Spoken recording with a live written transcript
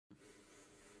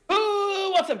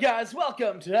What's up, guys?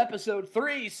 Welcome to episode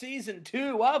 3, season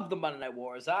 2 of the Monday Night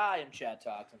Wars. I am Chad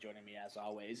Talks, and joining me, as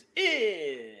always,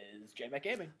 is Jmack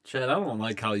Gaming. Chad, I don't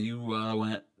like how you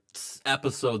went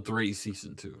episode 3,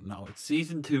 season 2. No, it's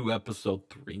season 2, episode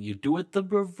 3. You do it the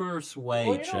reverse way,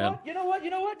 Well, Chad. You know what?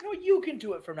 No, you can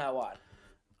do it from now on.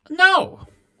 No.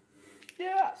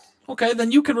 Yes. Okay,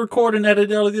 then you can record and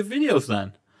edit all the videos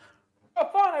then. Oh,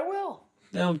 fine, I will.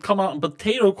 They'll come out in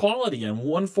potato quality and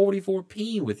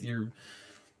 144p with your...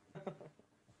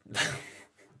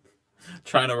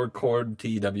 trying to record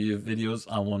TW videos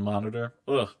on one monitor.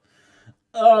 Ugh.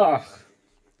 Ugh.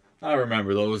 I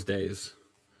remember those days.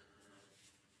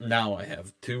 Now I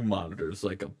have 2 monitors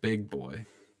like a big boy.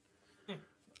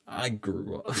 I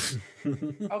grew up.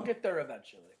 I'll get there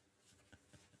eventually.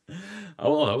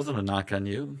 Oh, well, that wasn't a knock on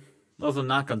you. That was a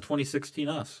knock on 2016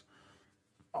 us.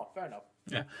 Oh, fair enough.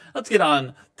 Yeah. Let's get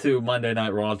on to Monday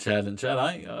Night Raw, Chad. And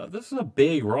Chad, this is a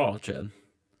big Raw, Chad.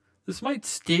 This might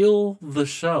steal the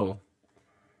show.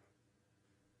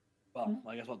 Well,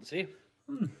 I guess we'll have to see.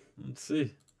 Let's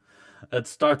see.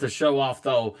 Let's start the show off,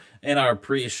 though, in our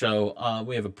pre-show.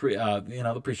 We have a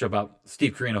the pre-show about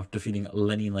Steve Corino defeating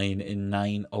Lenny Lane in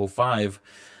 9:05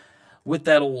 with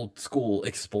that old school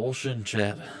expulsion,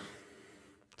 Chad.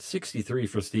 63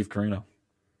 for Steve Corino.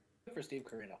 Good for Steve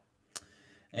Corino.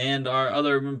 And our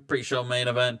other pre-show main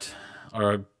event,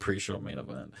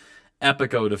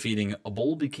 Epico defeating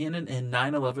Bull Buchanan in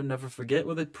 9/11 Never Forget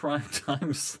with a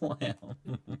primetime slam.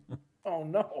 Oh,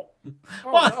 no. Oh,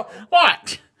 What? No.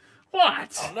 What?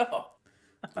 What? Oh,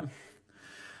 no.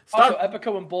 Also,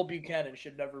 Epico and Bull Buchanan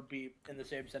should never be in the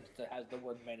same sentence that has the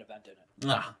word main event in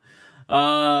it.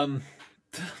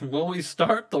 Will we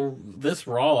start this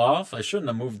Raw off? I shouldn't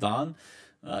have moved on,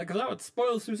 because that would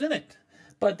spoil who's in it.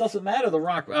 But it doesn't matter. The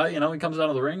Rock, he comes out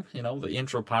of the ring. The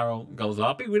intro pyro goes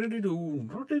up.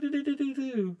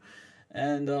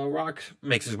 And Rock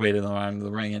makes his way to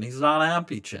the ring, and he's not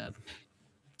happy, Chad.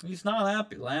 He's not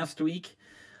happy. Last week,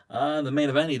 the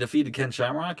main event, he defeated Ken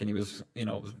Shamrock, and he was,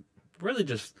 really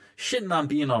just shitting on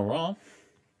being on Raw.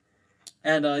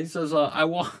 And he says,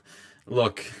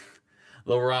 look,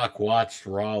 The Rock watched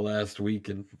Raw last week,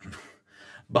 and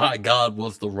by God,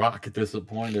 was The Rock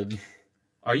disappointed.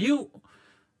 Are you...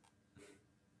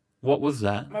 What was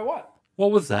that? My what?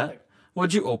 What was that?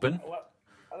 What'd you open? What?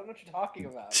 I don't know what you're talking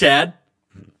about. Chad,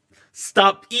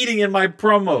 stop eating in my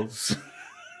promos.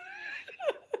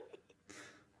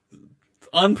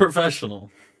 Unprofessional.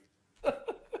 Go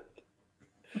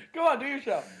on, do your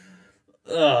show.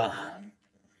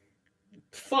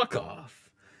 Fuck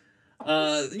off.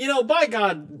 By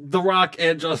God, The Rock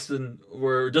and Justin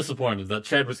were disappointed that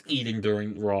Chad was eating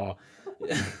during Raw.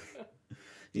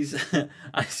 He says,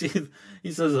 I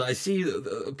see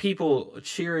people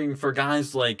cheering for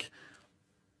guys like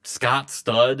Scott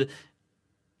Studd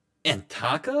and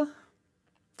Taka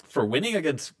for winning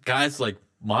against guys like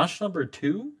Mosh number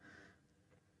 2.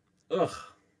 Ugh.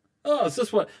 Oh, is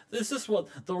this what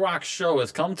The Rock's show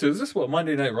has come to? Is this what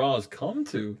Monday Night Raw has come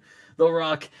to? The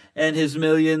Rock and his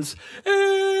millions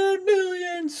and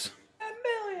millions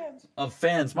of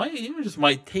fans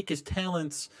might take his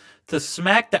talents to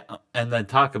SmackDown. And then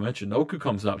Taka Michinoku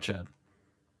comes out, Chad.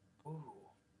 Ooh.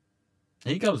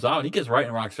 He comes out and he gets right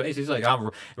in Rock's face. He's like,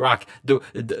 I'm Rock,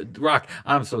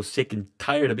 I'm so sick and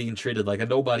tired of being treated like a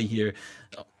nobody here.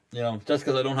 Just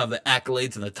because I don't have the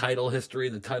accolades and the title history,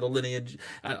 the title lineage,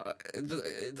 I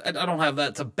don't have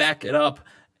that to back it up.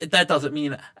 That doesn't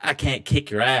mean I can't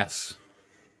kick your ass.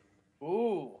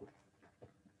 Ooh.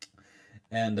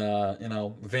 And,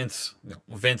 Vince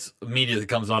immediately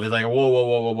comes out. He's like,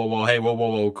 whoa, hey,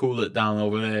 whoa, cool it down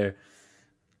over there.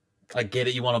 I get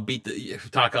it. You want to beat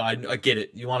Taka. I get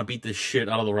it. You want to beat the shit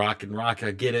out of The Rock. And Rock,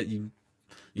 I get it. You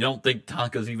don't think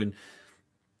Taka's even...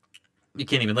 You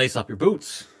can't even lace up your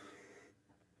boots.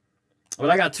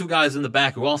 But I got 2 guys in the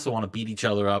back who also want to beat each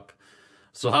other up.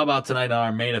 So how about tonight on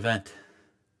our main event?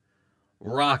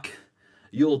 Rock,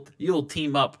 you'll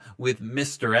team up with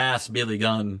Mr. Ass Billy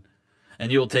Gunn. And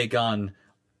you'll take on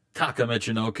Taka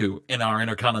Michinoku and our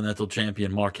Intercontinental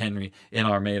Champion, Mark Henry, in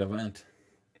our main event.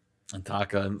 And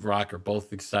Taka and Rock are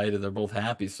both excited. They're both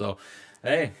happy. So,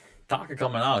 hey, Taka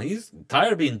coming out. He's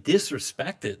tired of being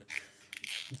disrespected.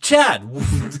 Chad!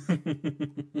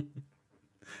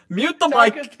 Mute the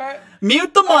mic.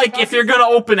 Mute the mic if you're going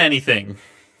to open anything.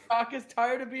 Taka's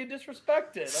tired of being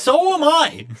disrespected. So am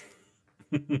I.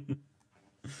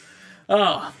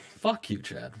 Oh, fuck you,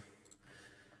 Chad.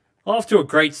 Off to a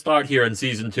great start here in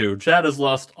Season 2. Chad has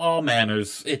lost all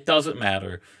manners. It doesn't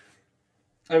matter.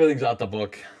 Everything's out the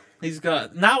book.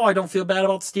 Now I don't feel bad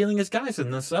about stealing his guys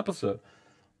in this episode.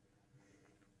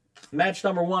 Match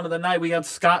number 1 of the night, we got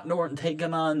Scott Norton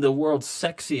taking on the world's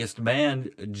sexiest man,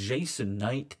 Jason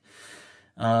Knight.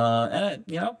 And,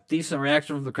 decent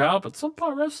reaction from the crowd, but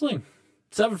subpar wrestling.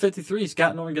 7:53,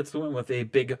 Scott Norton gets the win with a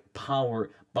big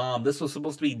power bomb. This was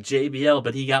supposed to be JBL,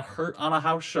 but he got hurt on a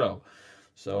house show.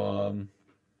 So,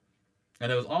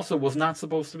 and it was not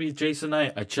supposed to be Jason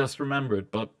Knight. I just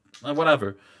remembered, but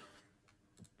whatever.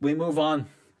 We move on.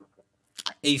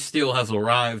 Ace Steel has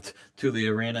arrived to the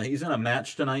arena. He's in a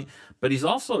match tonight, but he's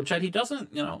also, Chad, he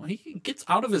doesn't, he gets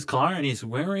out of his car and he's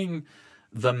wearing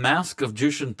the mask of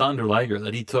Jushin Thunder Liger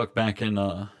that he took back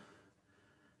of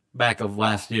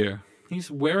last year. He's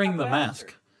wearing the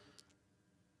mask.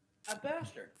 A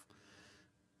bastard.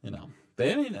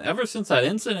 Ever since that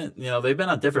incident, they've been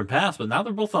on different paths, but now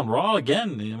they're both on Raw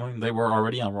again. They were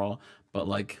already on Raw, but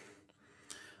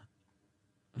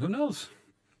who knows?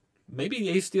 Maybe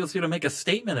Ace Steel's here to make a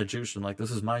statement at Jushin,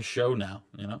 this is my show now,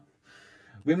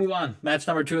 We move on. Match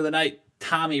number 2 of the night,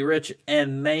 Tommy Rich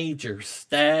and Major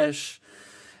Stash.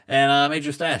 And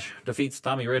Major Stash defeats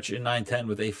Tommy Rich in 9-10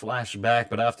 with a flashback,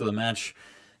 but after the match,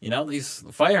 these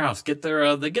Firehouse get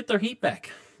their heat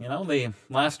back.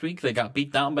 Last week they got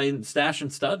beat down by Stash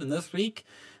and Stud, and this week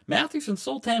Matthews and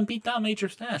Sultan beat down Major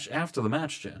Stash after the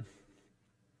match, Jen.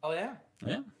 Oh yeah?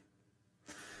 Yeah.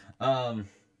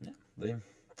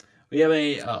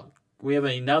 We have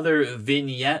another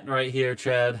vignette right here,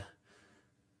 Chad.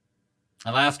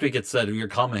 And last week it said you're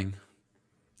coming,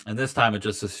 and this time it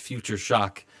just says Future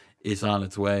Shock is on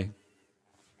its way.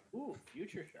 Ooh,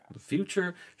 Future Shock.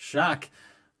 Future Shock.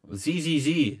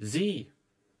 Z.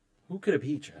 Who could it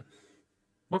be, Chad?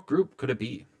 What group could it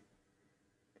be?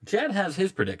 Chad has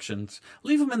his predictions.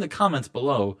 Leave them in the comments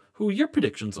below who your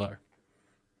predictions are.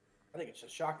 I think it's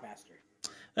just Shockmaster.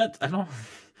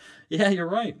 Yeah, you're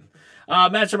right.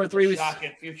 Match number 3. Shock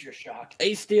and Future Shock.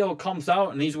 Ace Steel comes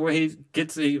out and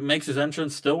he makes his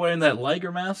entrance still wearing that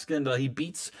Liger mask, and he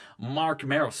beats Mark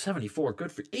Merrow 74.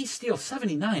 Good for Ace Steel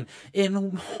 79.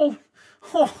 And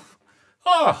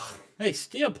Ace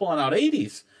Steel pulling out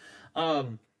 80s.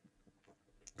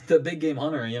 The Big Game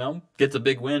Hunter, gets a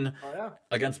big win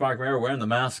against Mark Merrow wearing the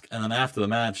mask, and then after the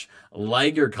match,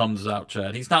 Liger comes out,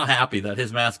 Chad. He's not happy that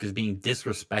his mask is being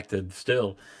disrespected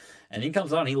still. And he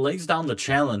comes out and he lays down the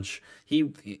challenge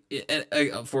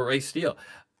for Ace Steel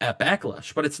at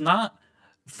Backlash. But it's not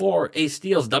for Ace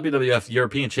Steel's WWF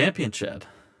European Champion, Chad.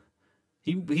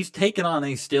 He's taken on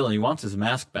Ace Steel and he wants his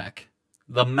mask back.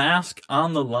 The mask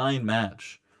on the line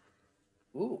match.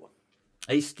 Ooh.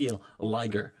 Ace Steel,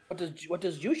 Liger. What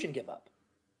does Jushin give up?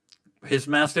 His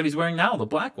mask that he's wearing now, the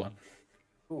black one.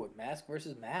 Ooh, mask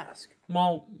versus mask.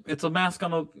 Well, it's a mask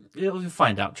on a... You'll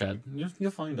find out, Chad.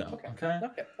 You'll find out, okay?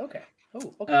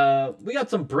 Ooh, okay. We got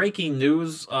some breaking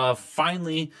news.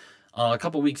 Finally, a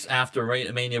couple weeks after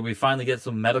Mania, we finally get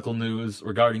some medical news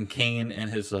regarding Kane and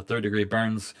his third-degree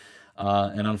burns.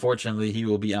 And unfortunately, he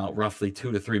will be out roughly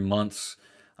 2 to 3 months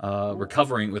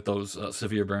recovering with those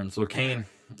severe burns. So Kane,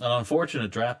 an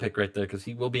unfortunate draft pick right there, because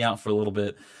he will be out for a little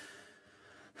bit.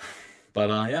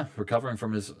 But recovering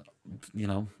from his,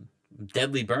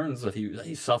 deadly burns that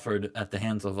he suffered at the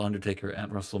hands of Undertaker at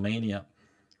WrestleMania.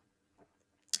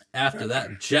 After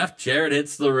that, Jeff Jarrett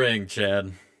hits the ring,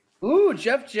 Chad. Ooh,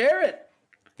 Jeff Jarrett.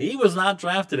 He was not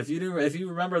drafted. If you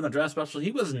remember in the draft special,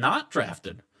 he was not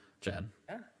drafted, Chad.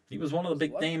 Yeah. He was one of the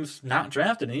big names not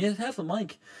drafted, and he has the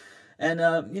mic. And,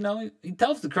 he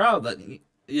tells the crowd that,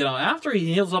 after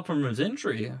he heals up from his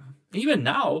injury, even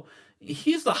now,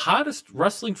 he's the hottest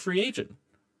wrestling free agent.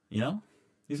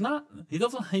 He's not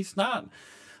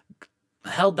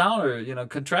held down or,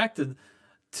 contracted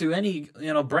to any,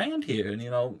 brand here.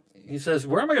 And, he says,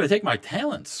 where am I going to take my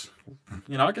talents?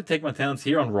 I could take my talents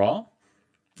here on Raw.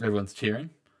 Everyone's cheering.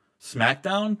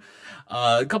 SmackDown,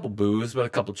 a couple boos, but a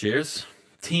couple cheers.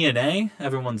 TNA,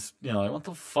 everyone's, what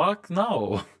the fuck?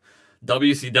 No.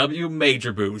 WCW,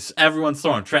 major boos. Everyone's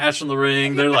throwing trash in the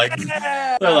ring. They're like,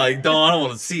 no, I don't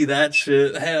want to see that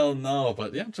shit. Hell no.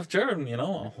 But yeah, Jeff Jarrett,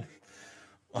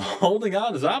 holding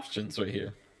out his options right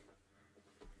here.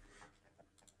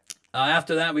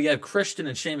 After that, we have Christian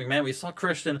and Shane McMahon. We saw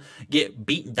Christian get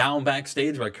beaten down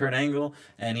backstage by Kurt Angle,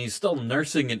 and he's still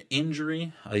nursing an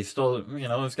injury. He's still,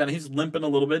 he's limping a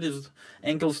little bit. His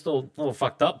ankle's still a little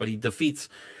fucked up, but he defeats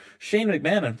Shane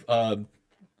McMahon in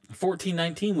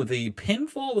 14-19 with a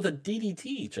pinfall with a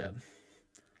DDT, Chad.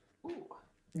 Ooh.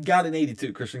 Got an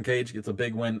 82. Christian Cage gets a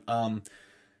big win. The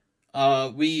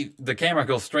camera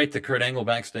goes straight to Kurt Angle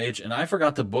backstage, and I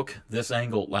forgot to book this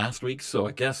angle last week, so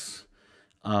I guess...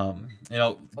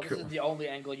 this is the only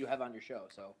angle you have on your show,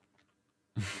 so.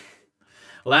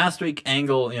 Last week,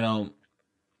 Angle,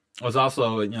 was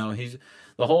also, he's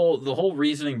the whole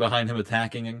reasoning behind him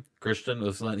attacking Christian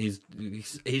was that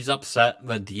he's upset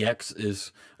that DX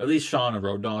is, at least Shawn and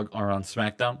Road Dogg are on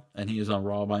SmackDown and he is on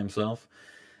Raw by himself.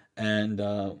 And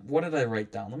what did I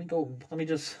write down? Let me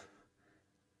just.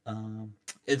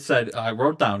 It said I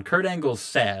wrote down Kurt Angle's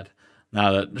sad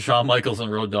now that Shawn Michaels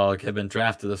and Road Dogg have been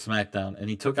drafted to SmackDown, and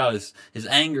he took out his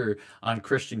anger on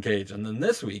Christian Cage. And then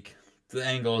this week, the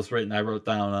angle is written. I wrote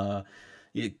down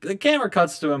the camera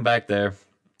cuts to him back there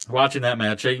watching that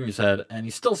match, shaking his head, and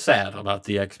he's still sad about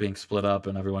DX being split up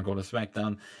and everyone going to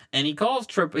SmackDown. And he calls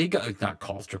Triple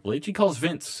H. He calls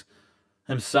Vince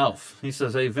himself. He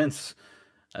says, "Hey Vince,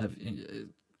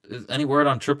 any word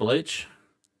on Triple H?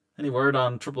 Any word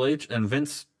on Triple H?" And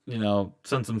Vince,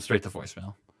 sends him straight to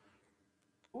voicemail.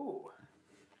 Ooh.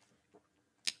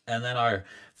 And then our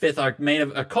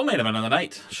co-main event of the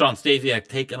night, Shawn Stasiak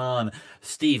taking on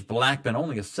Steve Blackman,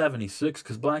 only a 76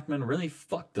 because Blackman really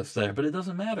fucked us there, but it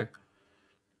doesn't matter.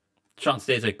 Shawn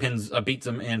Stasiak beats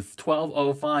him in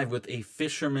 12:05 with a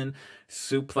fisherman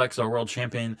suplex. Our world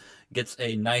champion gets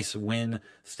a nice win,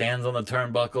 stands on the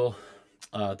turnbuckle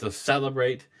to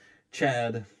celebrate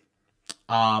Chad.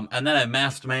 And then a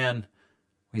masked man,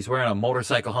 he's wearing a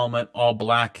motorcycle helmet, all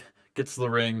black, gets to the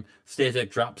ring. Stasiak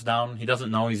drops down. He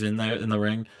doesn't know he's in the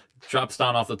ring. Drops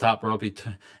down off the top rope,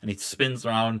 and he spins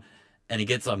around, and he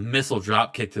gets a missile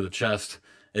drop kick to the chest.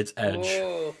 It's Edge.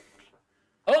 Whoa.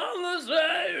 On the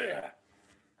side.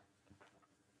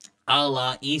 A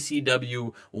la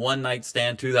ECW One Night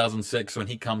Stand 2006 when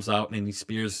he comes out and he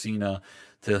spears Cena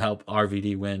to help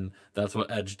RVD win. That's what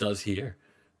Edge does here.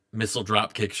 Missile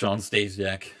drop kick Shawn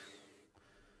Stasiak.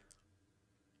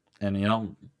 And,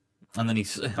 and then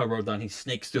I wrote down he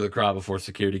snakes through the crowd before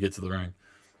security gets to the ring.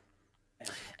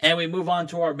 And we move on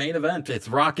to our main event. It's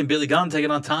Rock and Billy Gunn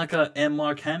taking on Taka and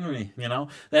Mark Henry.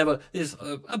 They have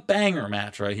a banger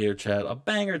match right here, Chad. A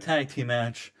banger tag team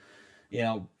match.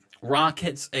 Rock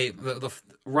hits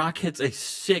a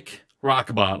sick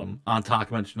rock bottom on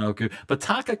Taka Michinoku, but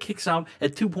Taka kicks out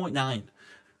at 2.9.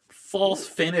 False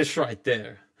finish right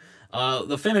there.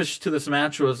 The finish to this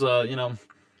match was,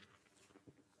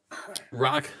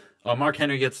 Mark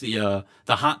Henry gets the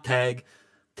hot tag,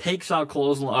 takes out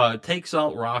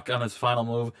Rock on his final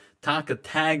move. Taka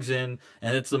tags in,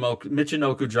 and it's the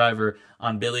Michinoku driver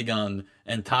on Billy Gunn,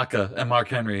 and Taka and Mark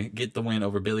Henry get the win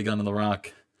over Billy Gunn and The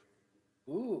Rock.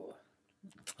 Ooh.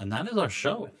 And that is our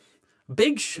show.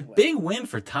 Big win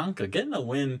for Taka, getting a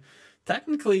win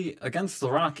technically against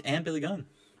The Rock and Billy Gunn.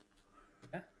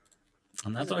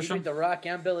 And that's our show. Beat The Rock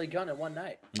and Billy Gunn in one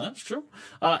night. That's true.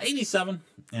 87.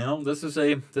 This was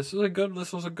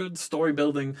a good story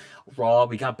building Raw.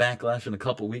 We got Backlash in a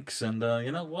couple weeks, and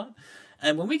you know what?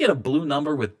 And when we get a blue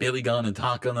number with Billy Gunn and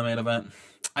Taka in the main event,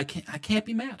 I can't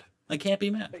be mad. I can't be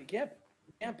mad. You can't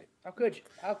be. How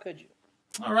could you?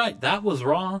 All right, that was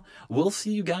Raw. We'll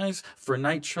see you guys for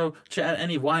Nitro. Chad,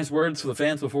 any wise words for the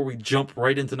fans before we jump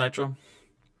right into Nitro?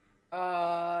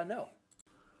 No.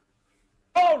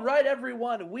 All right,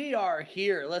 everyone, we are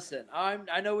here. Listen,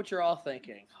 I know what you're all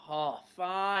thinking. Oh,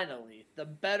 finally, the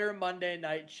better Monday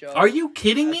night show. Are you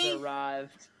kidding me?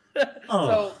 Arrived.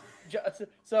 Oh.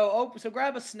 So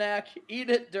grab a snack, eat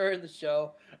it during the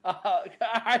show.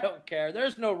 I don't care.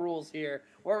 There's no rules here.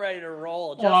 We're ready to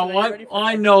roll. Justin,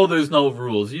 I know there's no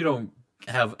rules. You don't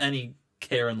have any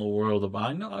care in the world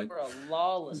about. We're a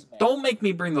lawless man. Don't make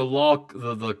me bring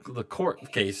the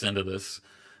court case into this.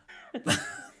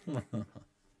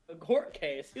 The court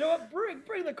case. You know what?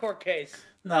 Bring the court case.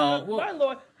 No,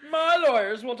 my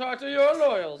lawyers will talk to your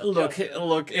lawyers.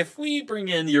 Look. If we bring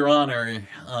in Your Honor,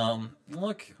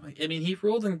 he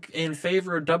ruled in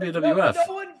favor of WWF.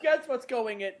 No one gets what's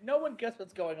going in. No one gets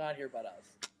what's going on here but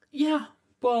us. Yeah.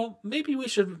 Well, maybe we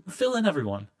should fill in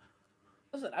everyone.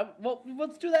 Listen,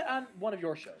 let's do that on one of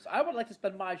your shows. I would like to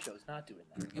spend my shows not doing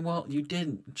that. Well, you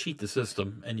did cheat the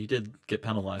system, and you did get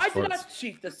penalized for it. I did not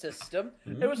cheat the system.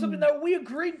 It was something that we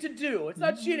agreed to do. It's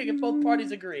not cheating if both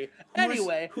parties agree.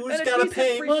 Anyway, who's got to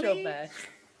pay money?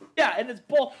 Yeah, and it's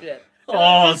bullshit.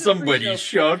 Oh, somebody's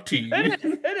shouting. It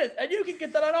is, and you can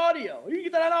get that on audio. You can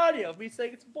get that on audio of me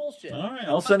saying it's bullshit. All right,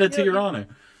 I'll send it to Your Honor.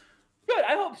 Good,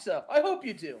 I hope so. I hope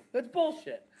you do. That's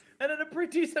bullshit. And in a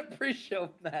pretty decent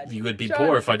pre-show match, you would be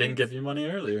poor if I didn't give you money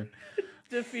earlier.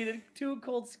 Defeated Too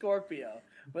Cold Scorpio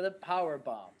with a power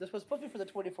bomb. This was supposed to be for the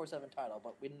 24/7 title,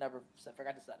 but we never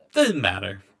forgot to set it. Doesn't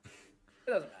matter. It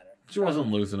doesn't matter. She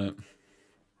wasn't losing it.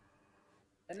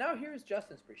 And now here's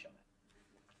Justin's pre-show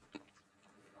match.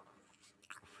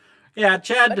 Yeah,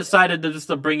 Chad decided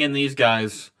to bring in these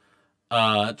guys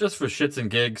just for shits and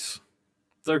gigs.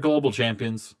 They're global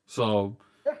champions, so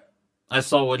I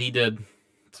saw what he did.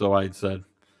 So I said,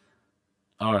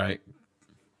 all right,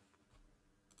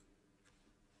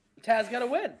 Taz got a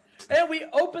win. And we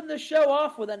opened the show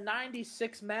off with a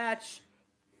 96 match.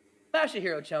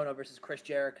 Masahiro Chono versus Chris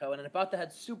Jericho. And about to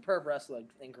had superb wrestling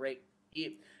and great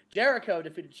heat. Jericho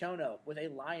defeated Chono with a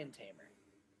lion tamer.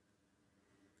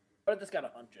 What if this got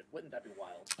 100? Wouldn't that be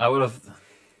wild? I would have.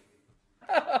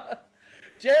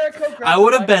 Jericho. I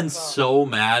would have been so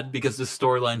mad because the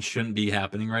storyline shouldn't be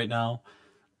happening right now.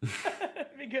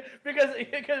 because,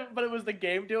 but it was the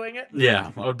game doing it.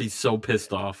 Yeah, I would be so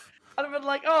pissed off. I'd have been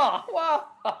like, oh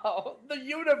wow, the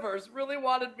universe really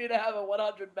wanted me to have a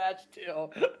 100 match too.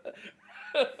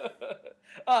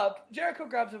 Jericho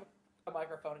grabs a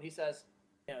microphone and he says,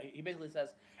 he basically says,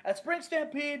 at Spring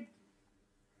Stampede,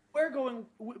 we're going,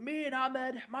 me and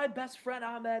Ahmed, my best friend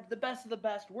Ahmed, the best of the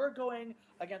best, we're going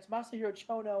against Masahiro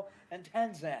Chono and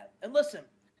Tenzan. And listen,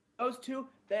 those two,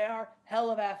 they are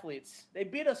hell of athletes. They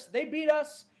beat us.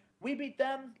 We beat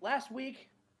them last week.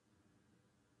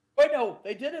 Wait, no,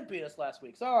 they didn't beat us last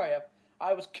week. Sorry,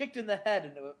 I was kicked in the head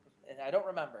and I don't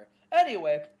remember.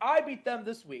 Anyway, I beat them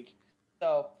this week.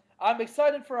 So I'm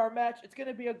excited for our match. It's going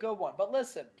to be a good one. But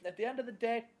listen, at the end of the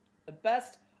day, the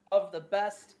best of the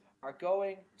best are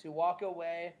going to walk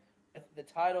away with the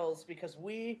titles because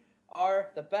we are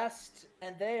the best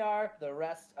and they are the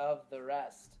rest of the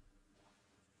rest.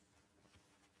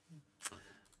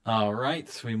 All right,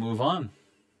 so we move on.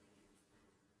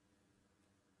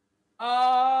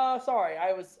 Sorry,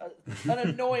 I was an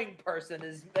annoying person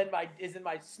is in my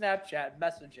Snapchat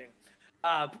messaging.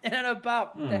 And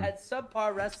about they had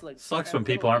subpar wrestling. Sucks when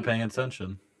people aren't paying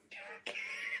attention.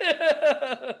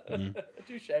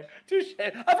 Touche. First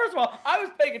of all, I was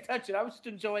paying attention. I was just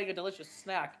enjoying a delicious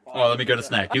snack. Oh, let me get a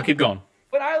snack. You keep going.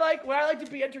 When I like to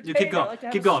be entertained, you keep going. I like to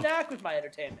have a snack with my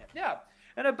entertainment. Yeah.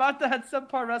 And about to had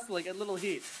subpar wrestling at Little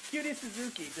Heat. Cutie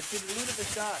Suzuki defeated Luna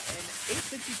Vachon in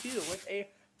 852 with a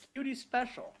cutie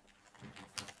special.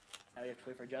 Now we have to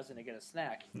wait for Justin to get a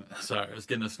snack. Sorry, I was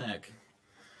getting a snack.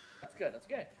 That's good.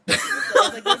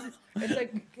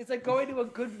 It's like going to a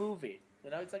good movie.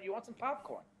 It's like you want some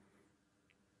popcorn.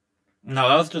 No,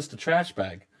 that was just a trash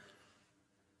bag.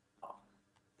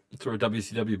 That's where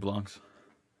WCW belongs.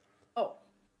 Oh.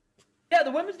 Yeah,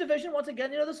 the women's division, once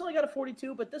again, this only got a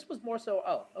 42, but this was more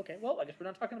so, okay, well, I guess we're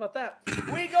not talking about that.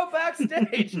 We go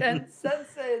backstage, and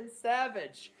Sensei and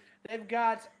Savage, they've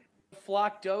got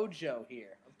Flock Dojo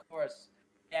here, of course.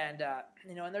 And,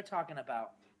 and they're talking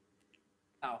about,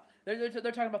 they're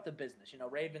talking about the business.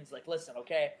 Raven's like, listen,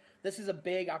 okay, this is a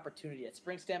big opportunity at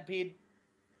Spring Stampede.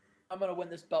 I'm going to win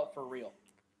this belt for real.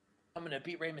 I'm going to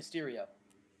beat Rey Mysterio.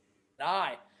 And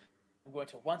I'm going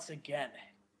to once again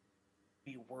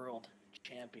be world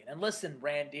champion. And listen,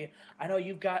 Randy, I know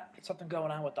you've got something going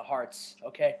on with the Hearts,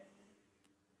 okay?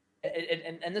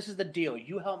 And this is the deal.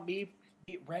 You help me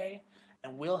beat Rey,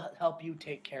 and we'll help you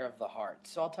take care of the Hearts.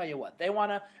 So I'll tell you what. They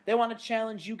wanna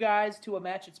challenge you guys to a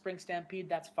match at Spring Stampede.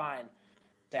 That's fine,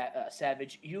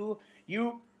 Savage. You,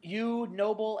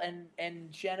 Noble,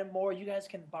 and Shannon Moore, you guys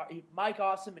can Mike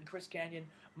Awesome and Chris Canyon,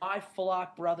 my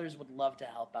Flock brothers would love to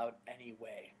help out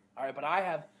anyway. All right, but I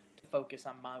have to focus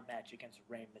on my match against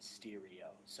Rey Mysterio.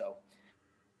 So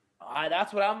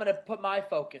that's what I'm going to put my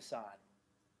focus on.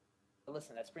 But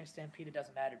listen, at Spring Stampede, it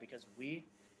doesn't matter because we're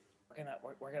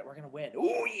gonna win.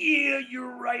 Oh yeah,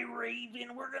 you're right,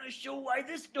 Raven. We're gonna show why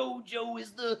this dojo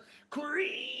is the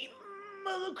cream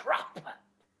of the crop.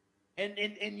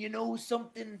 And you know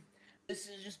something, this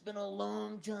has just been a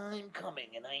long time coming,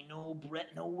 and I know Brett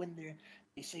when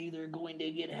they say they're going to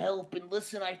get help, and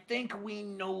listen, I think we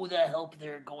know the help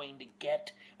they're going to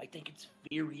get. I think it's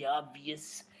very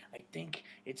obvious. I think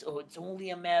it's only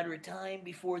a matter of time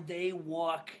before they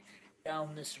walk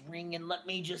down this ring, and let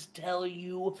me just tell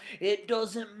you, it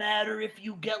doesn't matter if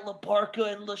you get La Parka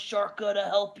and La Sharka to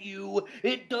help you.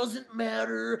 It doesn't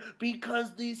matter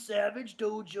because the Savage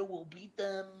Dojo will beat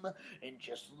them, and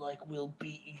just like we'll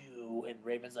beat you. And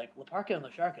Raven's like, La Parka and La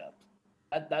Sharka?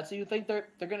 That's who you think they're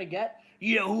gonna get?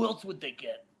 Yeah, who else would they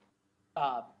get?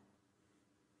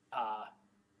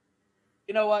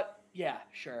 You know what? Yeah,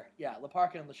 sure. Yeah, La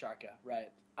Parka and La Sharka,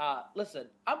 right. Listen,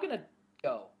 I'm gonna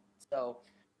go, so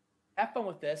have fun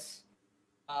with this.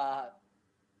 Hi.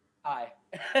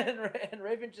 And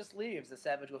Raven just leaves. The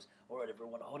Savage goes, all right,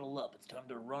 everyone, huddle up. It's time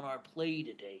to run our play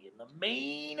today. In the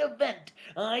main event,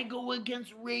 I go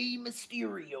against Rey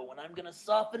Mysterio, and I'm going to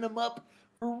soften him up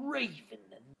for Raven.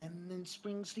 And then in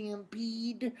Spring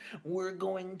Stampede, we're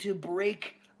going to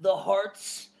break the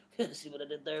hearts. See what I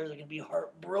did there? They're going to be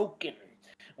heartbroken.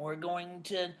 We're going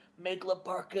to make La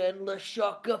Parka and La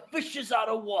Shaka fishes out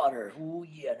of water. Ooh,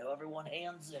 yeah, now everyone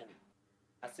hands in.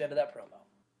 That's the end of that promo.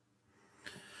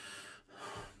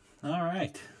 All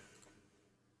right.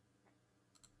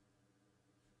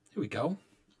 Here we go.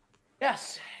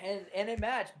 Yes, and in a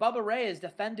match, Bubba Ray is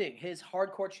defending his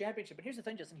hardcore championship. And here's the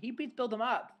thing, Justin, he beats Bill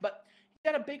DeMott, but he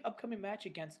got a big upcoming match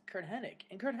against Kurt Hennig.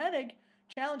 And Kurt Hennig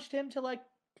challenged him to, like,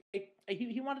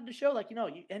 he wanted to show, like,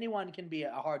 anyone can be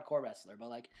a hardcore wrestler, but,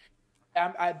 like,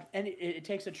 it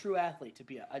takes a true athlete to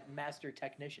be a master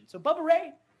technician. So Bubba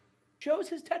Ray shows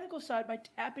his technical side by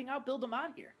tapping out Bill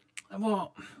DeMott here.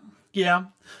 Well, yeah,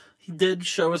 he did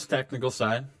show his technical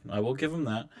side. I will give him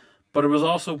that. But it was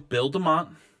also Bill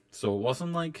DeMott, so it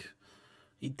wasn't like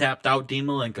he tapped out Dean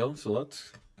Malenko. So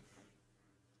let's.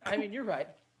 I mean, you're right.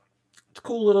 It's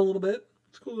cool it a little bit.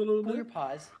 Cool your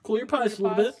pies. Cool your pies a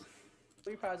little bit.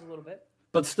 Cool your pies a little bit.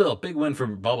 But still, big win for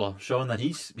Bubba, showing that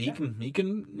he can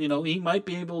he might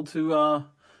be able to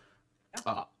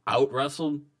out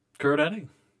wrestle Kurt Hennig.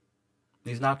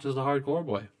 He's not just a hardcore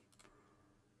boy.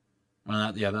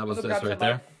 That was this right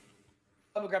there.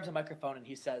 Bubba grabs a microphone and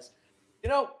he says,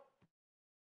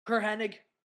 Kurt Hennig,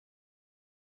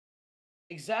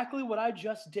 exactly what I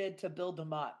just did to Bill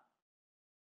DeMott.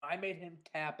 I made him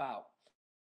tap out.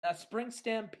 That Spring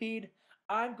Stampede,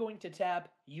 I'm going to tap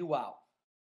you out.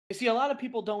 You see, a lot of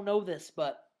people don't know this,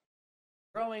 but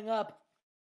growing up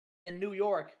in New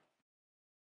York,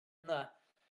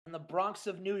 in the Bronx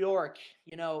of New York,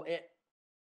 it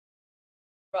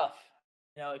rough.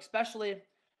 Especially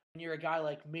when you're a guy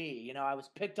like me. I was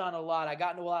picked on a lot. I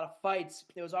got into a lot of fights.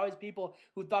 There was always people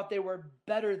who thought they were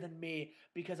better than me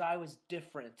because I was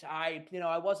different. I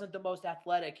wasn't the most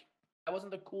athletic. I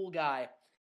wasn't the cool guy.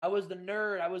 I was the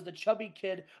nerd. I was the chubby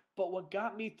kid. But what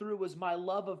got me through was my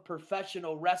love of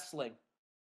professional wrestling.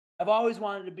 I've always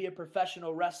wanted to be a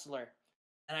professional wrestler.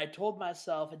 And I told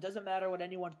myself, it doesn't matter what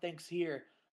anyone thinks here.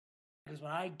 Because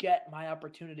when I get my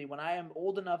opportunity, when I am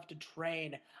old enough to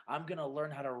train, I'm going to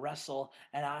learn how to wrestle.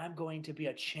 And I'm going to be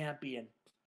a champion.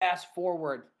 Fast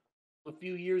forward a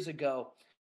few years ago,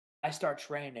 I start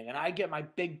training. And I get my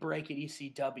big break at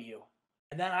ECW.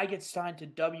 And then I get signed to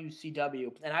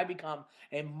WCW, and I become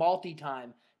a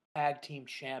multi-time tag team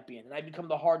champion, and I become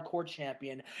the hardcore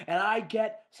champion, and I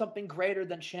get something greater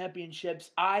than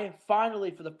championships. I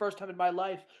finally, for the first time in my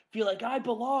life, feel like I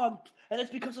belong, and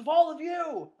it's because of all of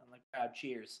you. And the crowd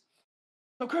cheers.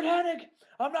 So Kurt Hennig,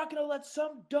 I'm not going to let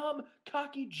some dumb,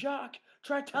 cocky jock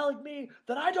try telling me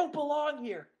that I don't belong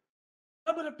here.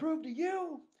 I'm going to prove to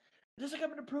you, just like I'm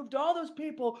going to prove to all those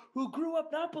people who grew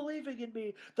up not believing in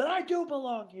me, that I do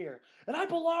belong here. And I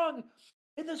belong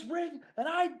in this ring, and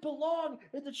I belong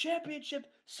in the championship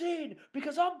scene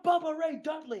because I'm Bubba Ray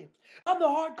Dudley. I'm the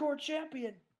hardcore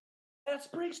champion. And at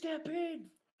Spring Stampede,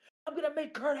 I'm going to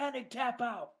make Kurt Hennig tap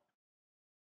out.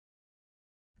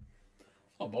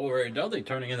 Oh, Bubba Ray Dudley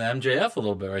turning into MJF a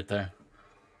little bit right there.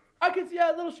 I can see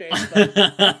a little shade.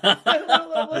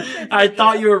 I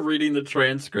thought you were reading the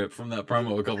transcript from that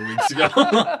promo a couple weeks ago.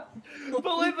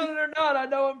 Believe it or not, I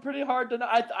know I'm pretty hard to know.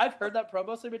 I've heard that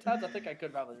promo so many times, I think I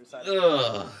could probably recite it.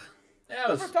 The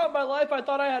first time in my life, I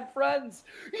thought I had friends.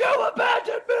 You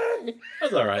abandoned me!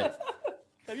 That's all right.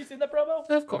 Have you seen that promo?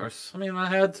 Of course. I mean, I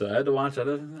had to watch it.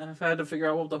 I had to figure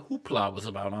out what the hoopla was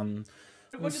about.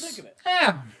 What did you think of it?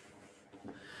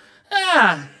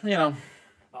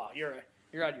 Oh,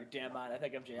 you're out of your damn mind. I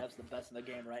think MJF's the best in the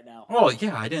game right now. Oh,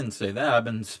 yeah, I didn't say that. I've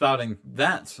been spouting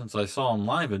that since I saw him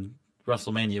live in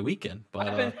WrestleMania weekend. But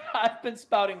I've been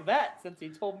spouting that since he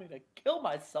told me to kill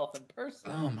myself in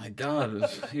person. Oh, my God.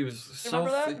 He was so...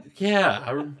 Remember that?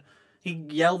 Yeah. He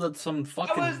yelled at some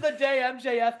fucking... That was the day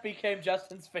MJF became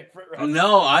Justin's favorite wrestler.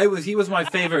 No, he was my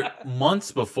favorite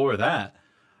months before that.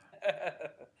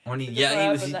 When he was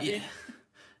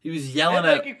yelling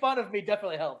at... Making fun of me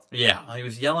definitely helped. Yeah, he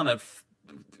was yelling at...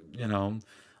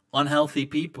 unhealthy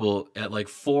people at like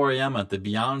 4 a.m. at the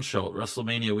Beyond show at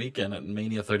WrestleMania weekend at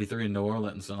Mania 33 in New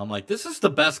Orleans. And I'm like, this is the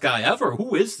best guy ever.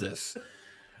 Who is this?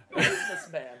 Who is this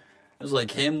man? It was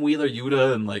like him, Wheeler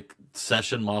Yuta, and like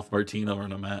Session Moth Martino were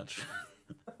in a match.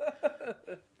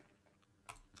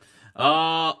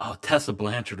 Oh, Tessa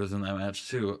Blanchard was in that match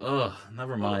too. Ugh,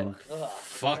 never mind.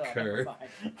 Fuck her.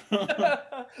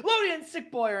 Lodi and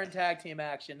Sick Boy are in tag team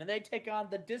action, and they take on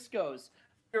the Discos.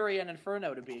 Fury and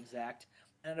Inferno, to be exact.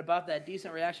 And about that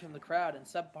decent reaction from the crowd in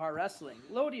subpar wrestling,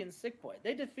 Lodi and Sick Boy,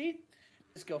 they defeat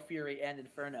Disco Fury and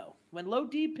Inferno. When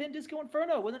Lodi pinned Disco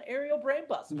Inferno with an aerial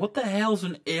brainbuster. What the hell's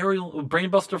an aerial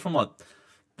brainbuster from what?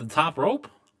 The top rope?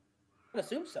 I would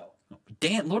assume so.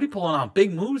 Damn, Lodi pulling out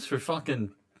big moves for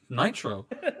fucking Nitro.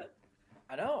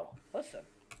 I know. Listen.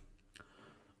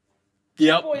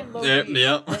 Yep. Boy and Lodi,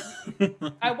 Yep.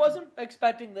 I wasn't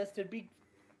expecting this to be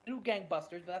two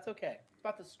gangbusters, but that's okay. It's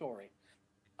about the story.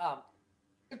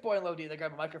 Sick Boy and Lodi, they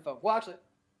grab a microphone. Well, actually,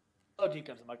 Lodi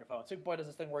comes to the microphone. Sick Boy does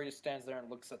this thing where he just stands there and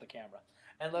looks at the camera.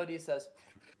 And Lodi says,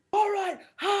 "All right,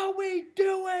 how we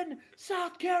doing,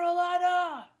 South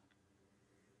Carolina?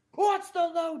 What's the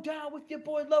lowdown with your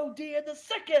boy Lodi and the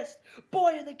sickest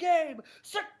boy in the game?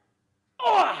 Sick.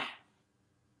 Oh!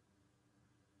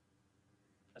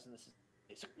 Listen, this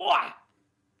is sick. Oh!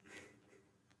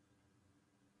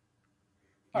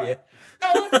 All right.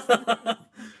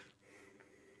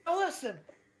 Now listen.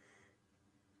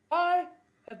 I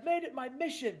have made it my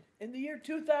mission in the year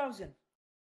 2000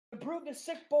 to prove a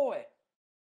sick boy.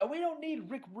 And we don't need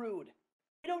Rick Rude.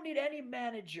 We don't need any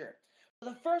manager. For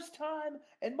the first time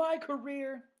in my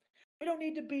career, we don't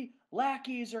need to be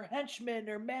lackeys or henchmen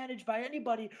or managed by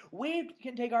anybody. We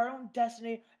can take our own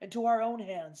destiny into our own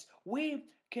hands. We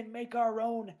can make our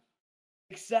own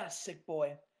success, sick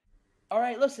boy. All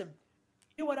right, listen.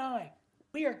 You and I,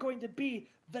 we are going to be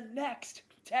the next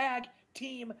tag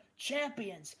team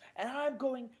champions, and I'm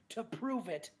going to prove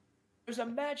it. There's a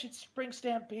match at Spring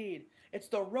Stampede. It's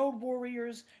the Road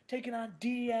Warriors taking on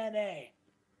DNA.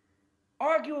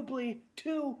 Arguably,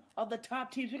 two of the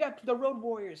top teams. We got the Road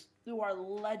Warriors, who are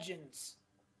legends.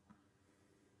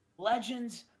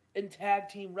 Legends in tag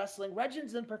team wrestling,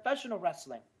 legends in professional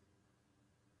wrestling.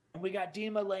 And we got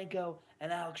Dean Malenko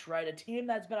and Alex Wright, a team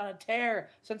that's been on a tear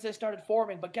since they started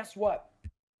forming. But guess what?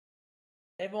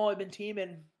 They've only been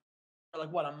teaming for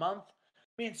a month?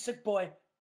 Me and Sick Boy,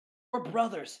 we're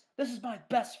brothers. This is my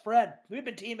best friend. We've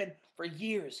been teaming for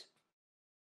years.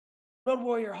 Road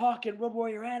Warrior Hawk and Road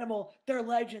Warrior Animal, they're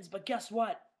legends, but guess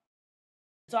what?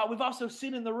 So we've also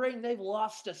seen in the ring, they've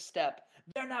lost a step.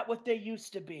 They're not what they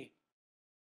used to be.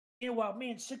 Meanwhile, me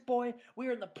and Sick Boy, we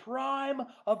are in the prime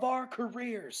of our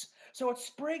careers. So at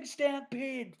Spring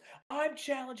Stampede, I'm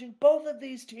challenging both of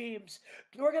these teams.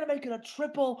 We're going to make it a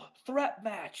triple threat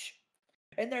match.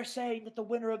 And they're saying that the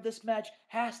winner of this match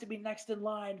has to be next in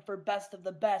line for best of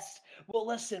the best. Well,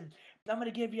 listen, I'm going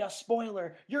to give you a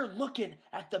spoiler. You're looking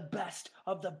at the best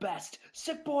of the best.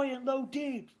 Sick Boy and Low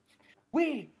D,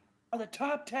 we are the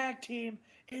top tag team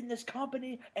in this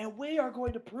company, and we are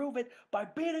going to prove it by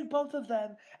beating both of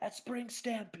them at Spring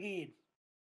Stampede.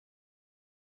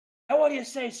 Now, what do you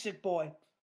say, Sick Boy?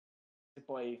 Sick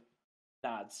Boy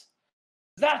nods.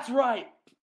 That's right.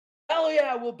 Hell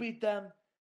yeah, we'll beat them.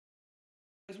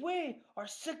 Because we are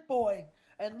Sick Boy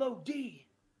and Low D.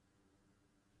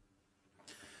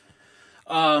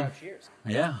 Cheers.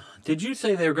 Yeah. Did you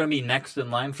say they were going to be next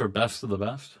in line for best of the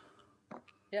best?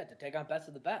 Yeah, to take on best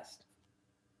of the best.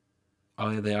 Oh,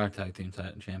 yeah, they are tag team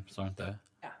champs, aren't they?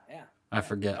 Yeah. I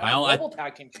forget. Global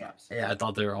tag team champs. Yeah, I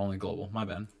thought they were only global. My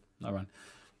bad. Never mind.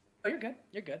 Oh,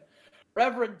 you're good.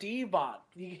 Reverend Devon.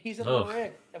 He's in the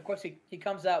ring. Of course, he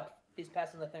comes out. He's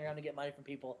passing the thing around to get money from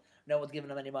people. No one's giving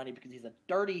him any money because he's a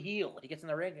dirty heel. He gets in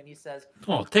the ring and he says,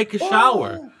 "Oh, take a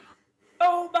shower."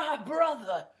 Oh, my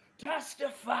brother,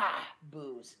 testify.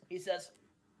 Boos. He says,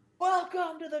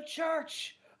 "Welcome to the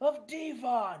Church of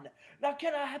Devon. Now,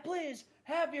 can I please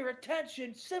have your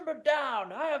attention? Simmer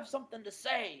down. I have something to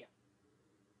say."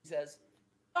 He says,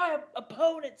 "My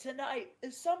opponent tonight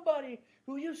is somebody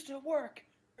who used to work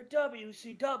for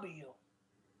WCW.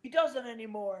 He doesn't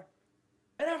anymore.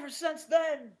 And ever since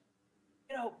then,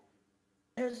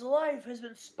 his life has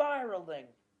been spiraling.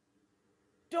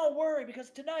 Don't worry, because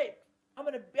tonight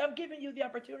I'm giving you the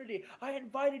opportunity. I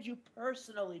invited you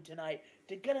personally tonight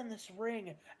to get in this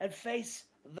ring and face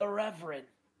the Reverend.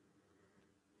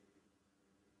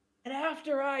 And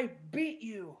after I beat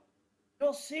you,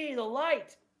 you'll see the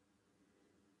light.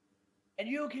 And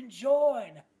you can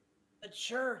join the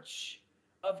Church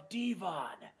of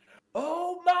Devon.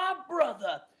 Oh, my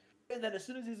brother." And then as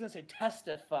soon as he's going to say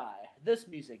testify, this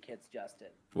music hits, Justin.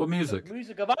 What music?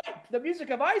 The music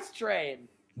of Ice Train.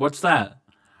 What's that?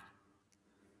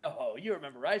 Oh, you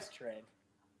remember Ice Train.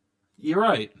 You're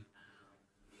right.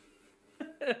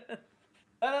 I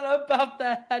don't know about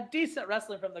that. Decent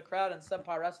wrestling from the crowd and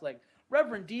subpar wrestling.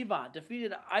 Reverend Devon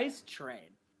defeated Ice Train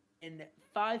in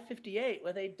 5:58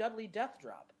 with a Dudley Death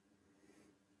Drop.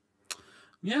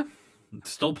 Yeah.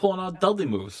 Still pulling out Dudley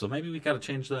moves, so maybe we got to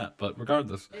change that. But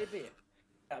regardless. Maybe.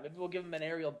 Yeah, maybe we'll give him an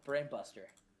aerial brainbuster.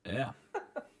 Yeah.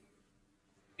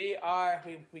 We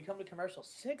come to commercial.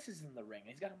 Six is in the ring.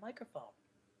 He's got a microphone.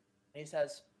 And he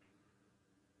says,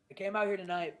 "I came out here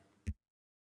tonight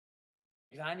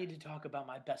because I need to talk about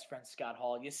my best friend, Scott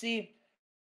Hall. You see,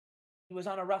 he was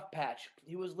on a rough patch.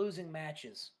 He was losing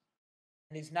matches.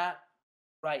 And he's not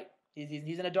right.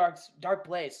 He's in a dark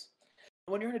place.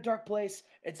 When you're in a dark place,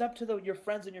 it's up to your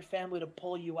friends and your family to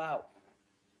pull you out.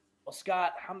 Well,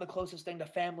 Scott, I'm the closest thing to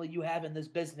family you have in this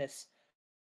business.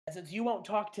 And since you won't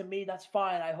talk to me, that's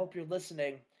fine. I hope you're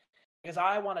listening. Because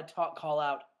I want to call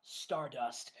out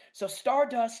Stardust. So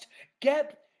Stardust,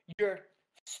 get your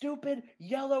stupid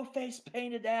yellow face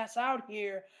painted ass out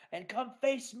here and come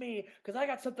face me because I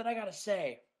got something I gotta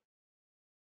say.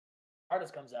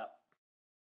 Artist comes out.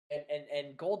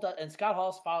 And and Scott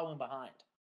Hall's following behind.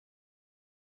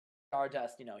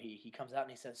 Stardust, he comes out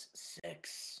and he says,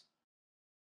 6.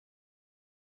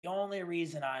 The only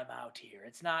reason I'm out here,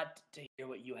 it's not to hear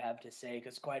what you have to say,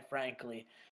 because quite frankly,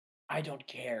 I don't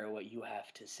care what you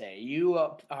have to say. You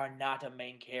are not a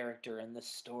main character in this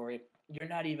story. You're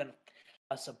not even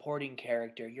a supporting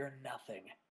character. You're nothing.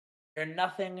 You're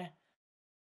nothing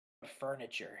but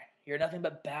furniture. You're nothing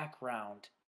but background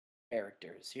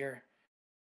characters. You're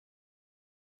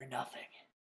nothing.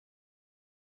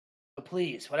 So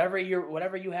please, whatever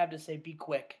you have to say, be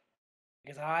quick,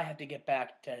 because I have to get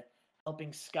back to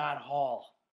helping Scott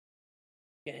Hall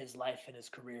get his life and his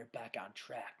career back on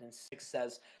track. And 6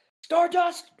 says,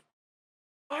 Stardust,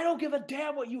 I don't give a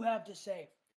damn what you have to say.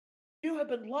 You have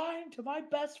been lying to my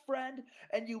best friend,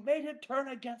 and you made him turn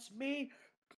against me,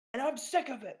 and I'm sick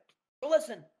of it. So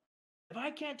listen, if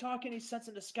I can't talk any sense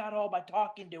into Scott Hall by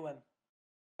talking to him,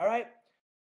 all right?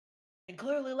 And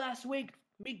clearly last week,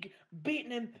 me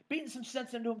beating some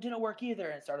sense into him didn't work either.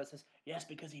 And Stardust says, yes,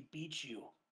 because he beat you.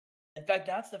 In fact,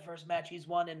 that's the first match he's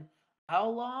won in how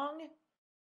long?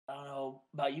 I don't know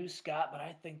about you, Scott, but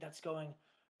I think this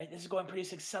is going pretty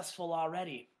successful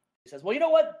already. He says, well, you know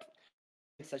what?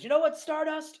 He says, you know what,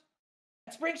 Stardust?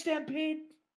 At Spring Stampede,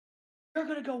 you're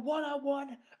going to go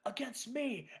one-on-one against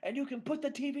me, and you can put the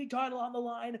TV title on the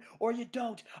line, or you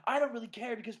don't. I don't really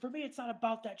care, because for me, it's not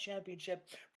about that championship.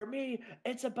 For me,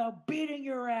 it's about beating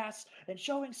your ass and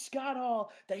showing Scott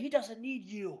Hall that he doesn't need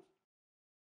you.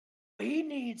 What he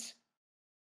needs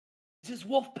is his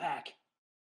wolf pack.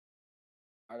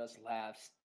 Stardust laughs.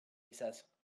 He says,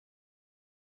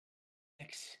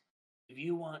 6, if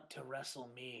you want to wrestle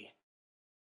me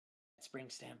at Spring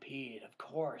Stampede, of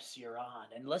course you're on.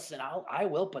 And listen, I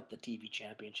will put the TV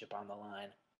championship on the line.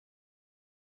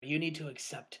 You need to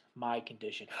accept my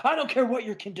condition. I don't care what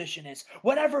your condition is.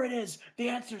 Whatever it is, the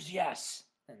answer's yes.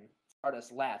 And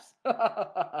Stardust laughs. Well,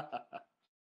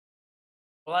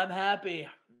 I'm happy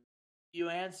you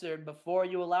answered before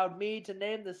you allowed me to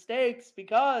name the stakes,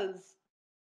 because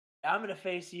I'm going to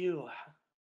face you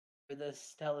for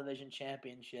this television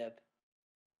championship.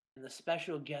 And the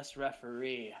special guest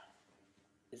referee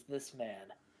is this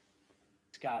man,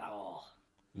 Scott Hall.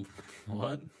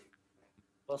 What?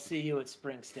 We'll see you at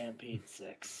Spring Stampede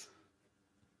 6.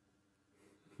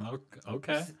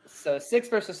 Okay. So 6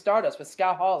 versus Stardust with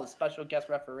Scott Hall as special guest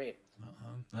referee.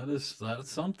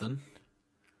 That's something.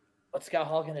 What's Scott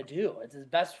Hall going to do? It's his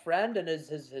best friend and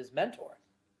his mentor.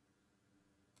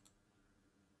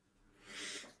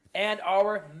 And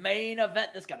our main event.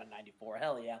 This got a 94.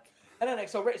 Hell yeah. And then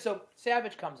so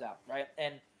Savage comes out, right?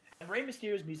 And Rey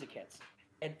Mysterio's music hits.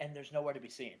 And there's nowhere to be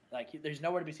seen. There's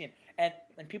nowhere to be seen. And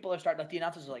people are starting, the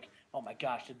announcers are like, oh my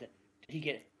gosh, did he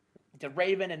get the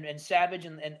Raven and Savage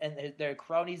and their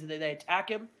cronies, they attack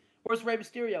him? Where's Rey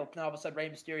Mysterio? And all of a sudden, Rey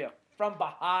Mysterio from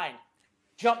behind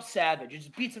jumps Savage,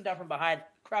 just beats him down from behind.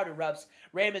 Crowd erupts.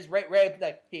 Ray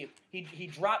he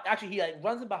dropped. Actually, he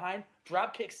runs in behind,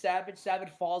 drop kicks Savage. Savage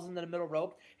falls into the middle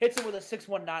rope, hits him with a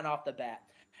 619 off the bat,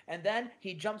 and then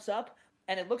he jumps up,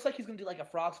 and it looks like he's gonna do a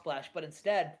frog splash, but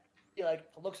instead he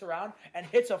looks around and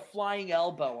hits a flying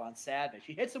elbow on Savage.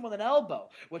 He hits him with an elbow,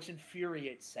 which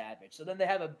infuriates Savage. So then they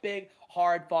have a big,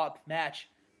 hard-fought match.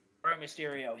 Rey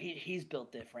Mysterio, he's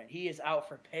built different. He is out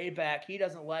for payback. He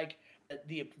doesn't like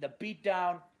the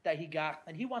beatdown that he got,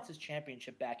 and he wants his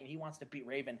championship back, and he wants to beat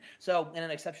Raven. So in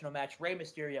an exceptional match, Rey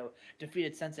Mysterio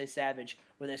defeated Sensei Savage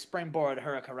with a springboard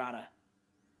hurricanrana.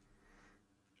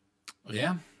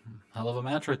 Yeah, hell of a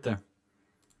match right there.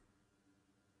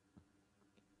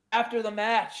 After the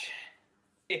match,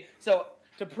 so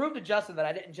to prove to Justin that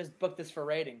I didn't just book this for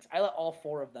ratings, I let all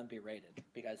 4 of them be rated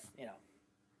because,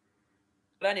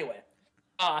 But anyway,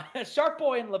 Shark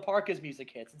Boy and La Parka's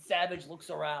music hits, and Savage looks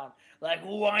around like,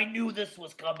 "Oh, I knew this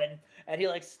was coming," and he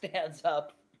stands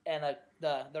up, and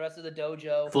the rest of the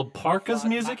dojo. La Parka's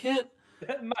music hit.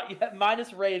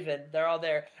 Minus Raven, they're all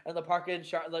there, and La Parka and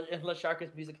La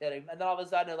Sharka's music hitting, and then all of a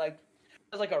sudden,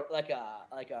 there's like a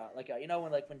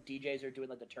when DJs are doing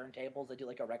the turntables, they do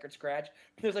a record scratch.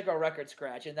 There's a record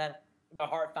scratch, and then the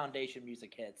Heart Foundation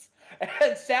music hits,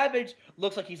 and Savage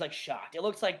looks like he's shocked. It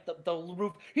looks like the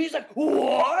roof. He's like,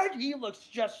 what? He looks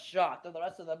just shocked, and the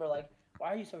rest of them are like,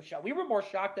 why are you so shocked? We were more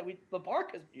shocked that the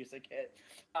Parka's music hit,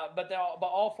 but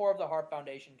all 4 of the Heart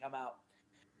Foundation come out,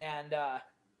 and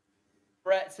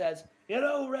Brett says,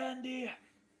 Randy,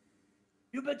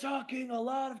 you've been talking a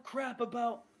lot of crap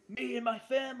about me and my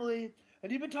family,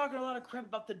 and you've been talking a lot of crap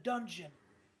about the dungeon.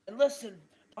 And listen,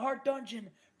 the Heart Dungeon,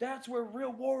 that's where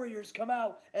real warriors come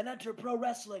out and enter pro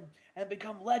wrestling and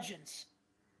become legends.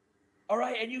 All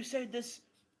right, and you say this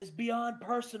is beyond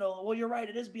personal. Well, you're right,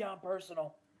 it is beyond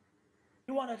personal.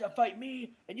 You want to fight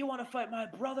me, and you want to fight my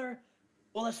brother?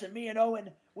 Well, listen, me and Owen,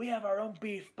 we have our own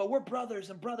beef, but we're brothers,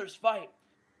 and brothers fight.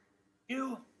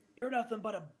 You're nothing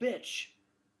but a bitch.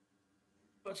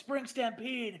 But Spring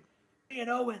Stampede, me and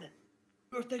Owen,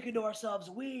 we were thinking to ourselves,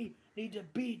 we need to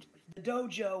beat the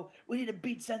dojo. We need to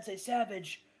beat Sensei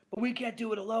Savage, but we can't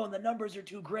do it alone. The numbers are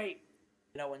too great,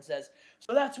 and Owen says.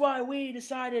 So that's why we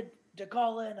decided to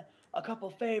call in a couple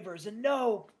favors. And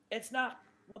no, it's not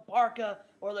La Parka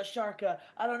or La Sharka.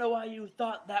 I don't know why you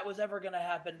thought that was ever going to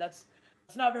happen. That's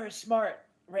not very smart,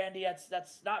 Randy.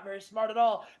 That's not very smart at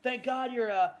all. Thank God you're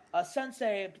a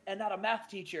sensei and not a math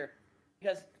teacher,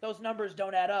 because those numbers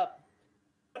don't add up.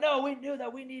 But no, we knew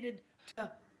that we needed to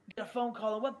get a phone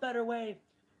call, and what better way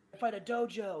to fight a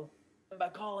dojo than by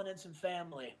calling in some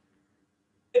family?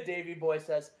 Davey Boy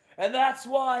says, and that's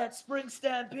why at Spring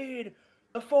Stampede,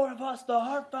 the four of us, the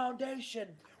Heart Foundation,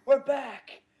 we're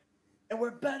back, and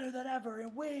we're better than ever,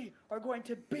 and we are going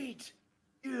to beat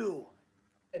you.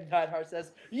 And Neidhart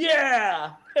says,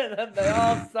 yeah! And then they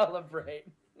all celebrate.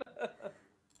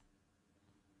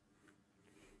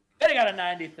 They got a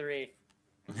 93.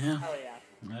 Yeah. Hell yeah.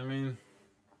 I mean,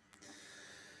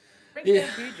 Spring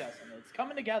Stampede, Justin. It's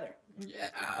coming together.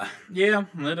 Yeah,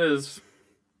 it is.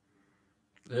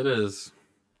 It is.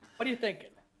 What are you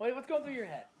thinking? What's going through your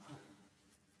head?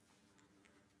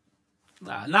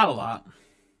 Not a lot.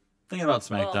 Thinking about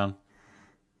SmackDown.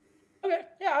 Okay,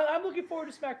 yeah, I'm looking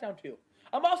forward to SmackDown too.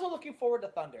 I'm also looking forward to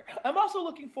Thunder. I'm also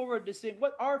looking forward to seeing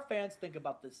what our fans think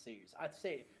about this series. I'd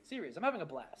say series. I'm having a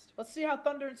blast. Let's see how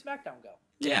Thunder and SmackDown go.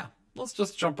 Yeah, let's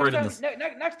just jump right in this.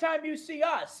 Next time you see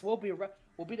us, we'll be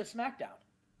the SmackDown.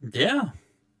 Yeah.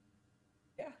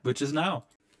 Yeah. Which is now.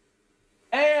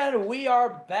 And we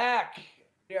are back.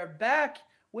 We are back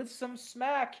with some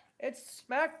smack. It's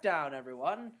SmackDown,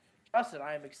 everyone. Justin,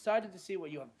 I am excited to see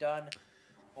what you have done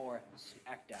for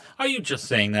SmackDown. Are you just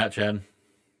saying that, Chad?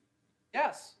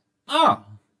 Yes. Oh.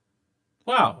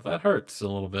 Wow, that hurts a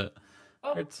little bit.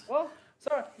 Oh, well,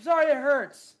 sorry it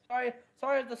hurts. Sorry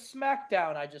the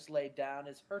SmackDown I just laid down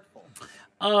is hurtful.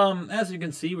 As you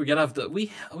can see, we had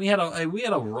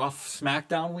a rough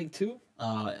SmackDown week 2.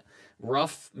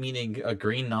 Rough meaning a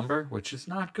green number, which is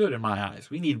not good in my eyes.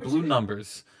 We need blue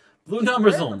numbers. Blue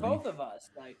numbers only. For both of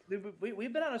us. Like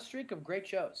we've been on a streak of great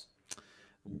shows.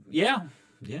 Yeah,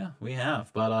 we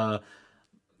have. But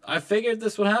I figured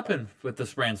this would happen with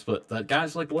this brand split. That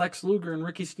guys like Lex Luger and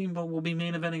Ricky Steamboat will be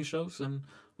main eventing shows, and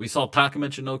we saw Taka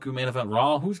Michinoku main event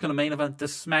Raw. Who's going to main event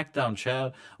this SmackDown,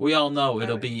 Chad? We all know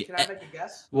it'll be. Can I make a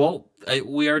guess? Well,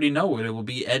 we already know it. It will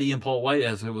be Eddie and Paul White,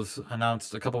 as it was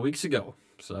announced a couple weeks ago.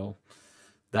 So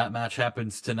that match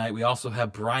happens tonight. We also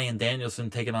have Bryan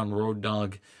Danielson taking on Road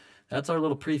Dogg. That's our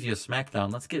little preview of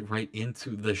SmackDown. Let's get right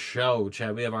into the show,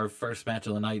 Chad. We have our first match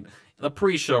of the night. The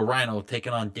pre-show, Rhino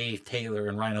taking on Dave Taylor,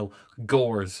 and Rhino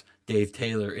gores Dave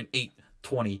Taylor in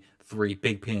 8:23.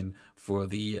 Big pin for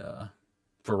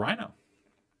Rhino.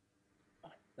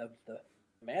 The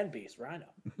man beast, Rhino.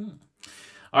 Mm-hmm.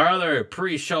 Our other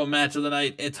pre-show match of the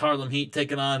night, it's Harlem Heat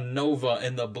taking on Nova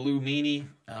in the Blue Meanie.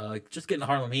 Just getting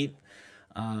Harlem Heat.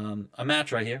 A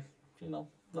match right here. You know,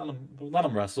 let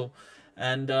them wrestle.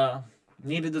 And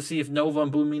needed to see if Nova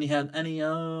and Blue Meanie had any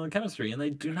chemistry, and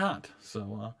they do not.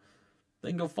 So they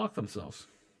can go fuck themselves.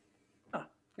 Huh,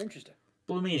 interesting.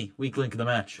 Blue Meanie, weak link in the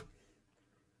match.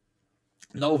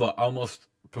 Nova almost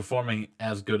performing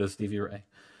as good as Stevie Ray.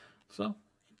 So,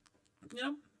 you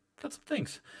know, got some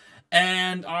things.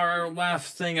 And our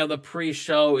last thing of the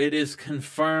pre-show, it is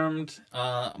confirmed,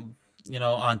 on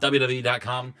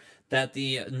WWE.com that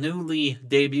the newly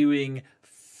debuting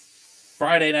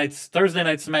Thursday night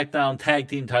SmackDown tag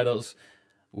team titles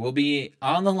will be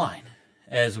on the line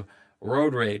as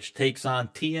Road Rage takes on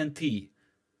TNT.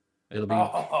 It'll be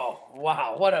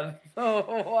wow!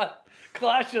 What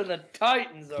Clash of the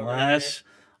Titans over Clash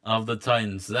of the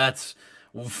Titans. That's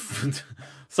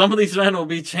some of these men will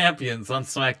be champions on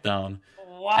SmackDown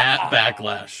at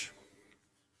Backlash.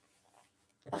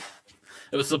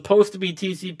 It was supposed to be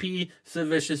TCP. Sid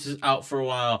Vicious is out for a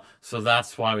while, so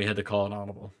that's why we had to call it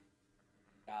audible.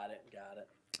 Got it.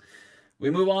 We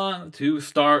move on to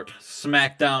start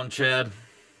SmackDown, Chad.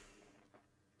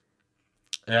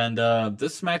 And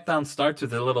this SmackDown starts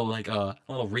with a little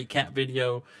recap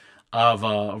video of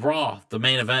Raw, the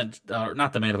main event,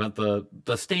 not the main event, the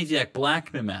Stasiak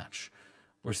Blackman match,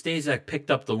 where Stasiak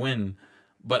picked up the win,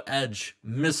 but Edge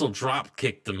missile drop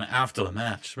kicked him after the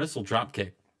match. Missile drop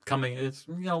kick it's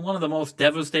one of the most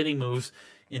devastating moves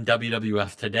in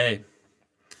WWF today.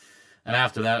 And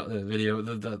after that video,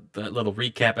 that little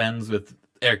recap ends with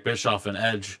Eric Bischoff and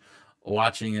Edge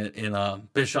watching it in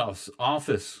Bischoff's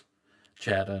office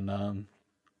chat, and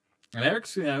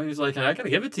Eric's, he's like, I gotta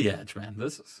give it to you, Edge, man.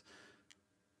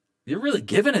 You're really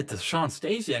giving it to Sean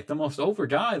Stasiak, the most over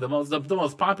guy, the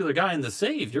most popular guy in the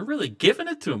save. You're really giving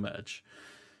it to him, Edge.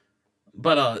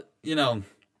 But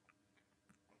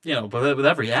but with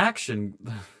every action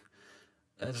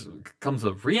comes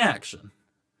a reaction.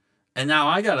 And now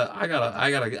I gotta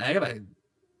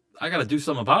do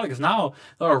something about it, because now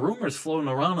there are rumors floating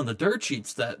around on the dirt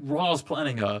sheets that Raw's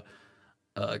planning a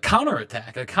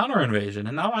counterattack, a counter invasion,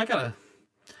 and now I gotta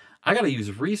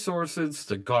use resources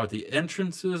to guard the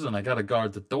entrances, and I gotta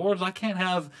guard the doors. I can't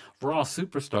have Raw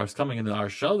superstars coming into our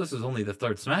show. This is only the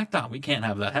third SmackDown. We can't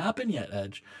have that happen yet,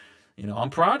 Edge. I'm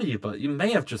proud of you, but you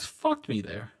may have just fucked me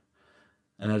there.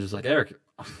 And Edge is like, Eric,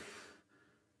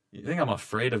 you think I'm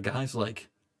afraid of guys like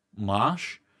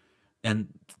Mosh and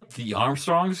the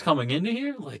Armstrongs coming into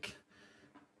here? Like,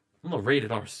 I'm a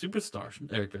rated R superstar,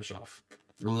 Eric Bischoff.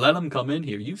 Let them come in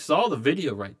here. You saw the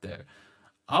video right there.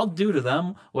 I'll do to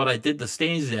them what I did to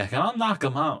Stasiak, and I'll knock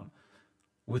them out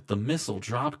with the missile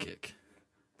dropkick.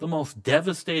 The most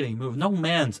devastating move. No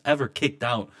man's ever kicked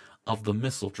out of the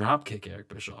missile dropkick, Eric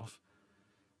Bischoff.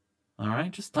 All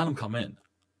right? Just let them come in,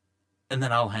 and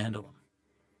then I'll handle them.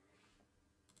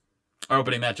 Our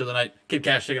opening match of the night, Kid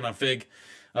Cash taking on Fig.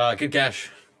 Kid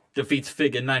Cash defeats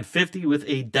Fig in 950 with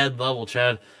a dead level,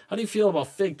 Chad. How do you feel about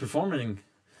Fig performing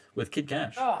with Kid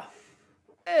Cash?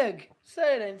 Fig,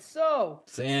 say it ain't so.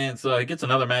 Say it ain't so. He gets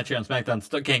another match here on SmackDown.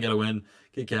 Still can't get a win.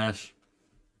 Kid Cash,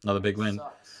 another big win.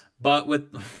 Sucks. But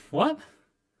with, what?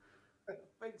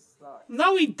 Fig sucks.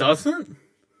 No, he doesn't.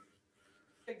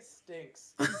 Fig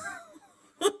stinks.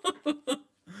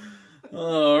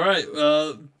 All right.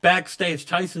 Backstage,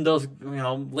 Tyson does,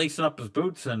 lacing up his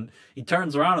boots, and he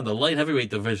turns around, and the light heavyweight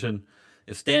division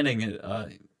is standing,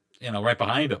 right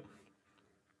behind him.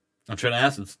 And Trent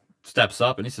Aston steps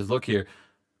up, and he says, "Look here,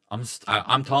 I'm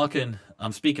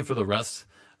speaking for the rest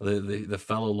of the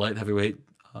fellow light heavyweight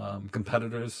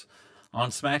competitors on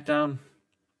SmackDown.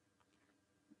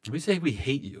 We say we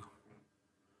hate you.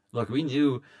 Look, we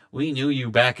knew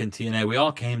you back in TNA. We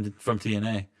all came from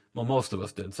TNA. Well, most of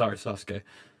us did. Sorry, Sasuke.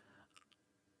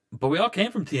 But we all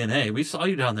came from TNA. We saw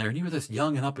you down there, and you were this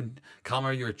young and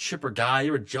up-and-comer. You were a chipper guy.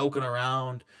 You were joking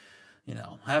around,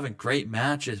 having great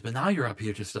matches. But now you're up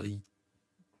here just a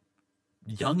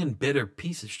young and bitter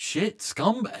piece of shit,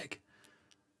 scumbag."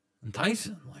 And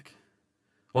Tyson, like,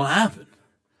 what happened?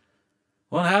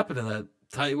 What happened to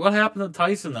that? What happened to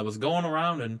Tyson that was going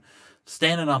around and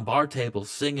standing on bar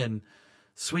tables singing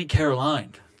 "Sweet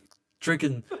Caroline"?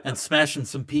 Drinking and smashing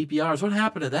some PPRs. What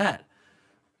happened to that?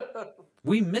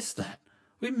 We missed that.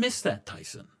 We missed that,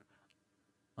 Tyson.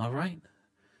 All right.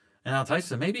 And now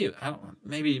Tyson,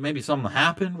 maybe something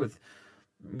happened with,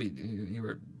 maybe you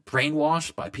were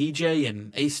brainwashed by PJ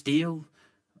and Ace Steel,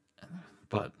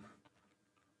 but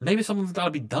maybe something's got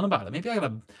to be done about it. Maybe I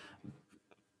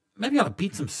gotta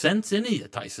beat some sense into you,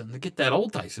 Tyson, to get that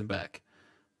old Tyson back.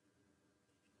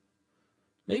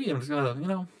 Maybe I'm just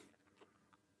gonna,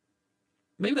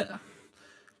 maybe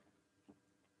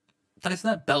Tyson,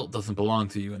 that belt doesn't belong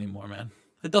to you anymore, man.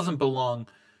 It doesn't belong.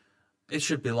 It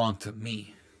should belong to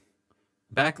me.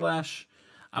 Backlash,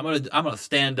 I'm gonna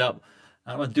stand up.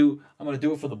 I'm gonna do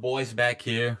it for the boys back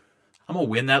here. I'm gonna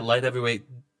win that light heavyweight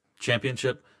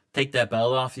championship. Take that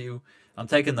belt off you. I'm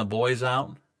taking the boys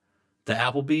out to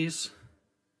Applebee's,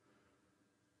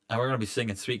 and we're gonna be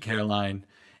singing "Sweet Caroline"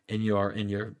 in your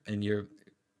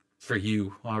for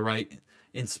you. All right.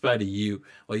 In spite of you,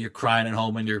 while you're crying at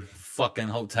home in your fucking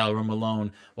hotel room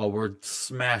alone, while we're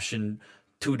smashing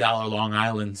 $2 Long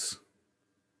Islands.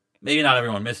 Maybe not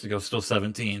everyone Mystico's still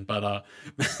 17, but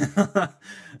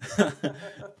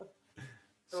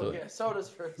sodas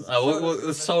first.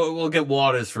 We'll get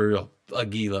waters for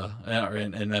Aguila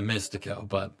and Mystico,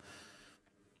 but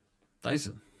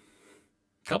Tyson,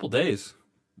 couple days,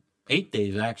 8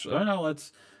 days actually. Oh no,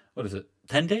 what is it?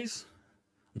 10 days?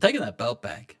 I'm taking that belt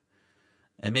back.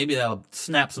 And maybe that'll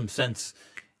snap some sense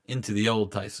into the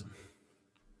old Tyson.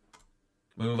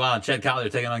 Move on. Chad Collier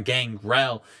taking on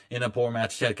Gangrel in a poor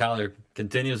match. Chad Collier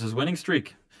continues his winning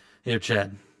streak. Here,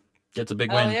 Chad gets a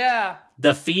big win. Oh, yeah.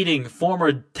 Defeating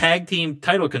former tag team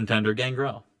title contender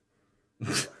Gangrel.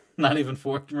 Not even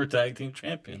former tag team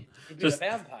champion. He beat a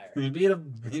vampire.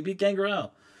 He beat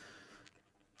Gangrel.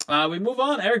 We move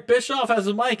on. Eric Bischoff has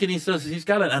a mic, and he says he's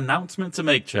got an announcement to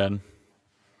make, Chad.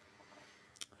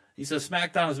 He says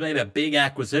SmackDown has made a big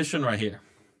acquisition right here.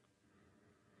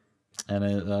 And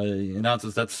he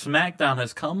announces that SmackDown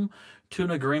has come to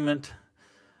an agreement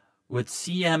with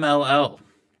CMLL.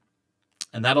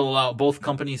 And that'll allow both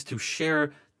companies to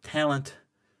share talent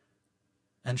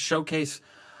and showcase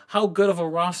how good of a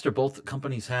roster both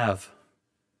companies have.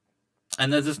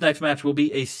 And then this next match will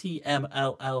be a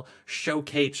CMLL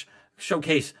showcase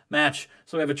match.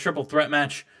 So we have a triple threat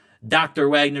match. Dr.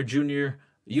 Wagner Jr.,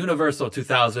 Universal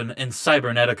 2000, and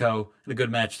Cybernetico. In a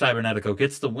good match, Cybernetico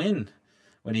gets the win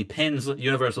when he pins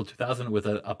Universal 2000 with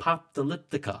a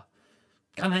Apocalyptica.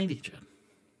 Got an 80, Chad.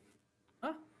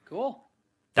 Huh, cool.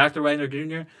 Dr. Wagner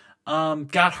Jr.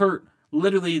 Got hurt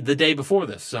literally the day before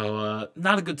this. So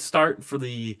not a good start for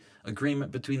the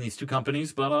agreement between these two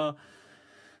companies. But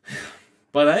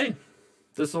hey,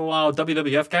 this will allow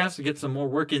WWF guys to get some more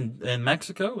work in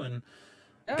Mexico, and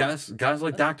guys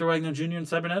like Dr. Wagner Jr. and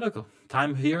Cybernetical.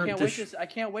 Time here. I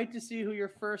can't wait to see who your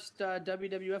first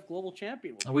WWF Global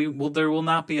Champion will be. There will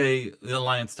not be a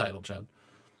Alliance title, Chad.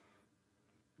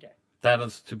 Okay. That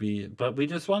is to be, but we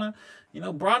just want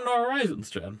to, broaden our horizons,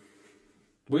 Chad.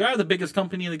 We are the biggest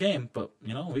company in the game, but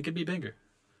we could be bigger.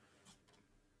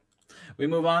 We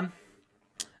move on.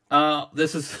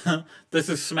 This is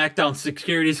SmackDown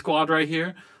Security Squad right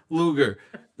here. Luger,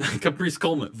 Caprice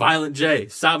Coleman, Violent J,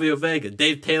 Savio Vega,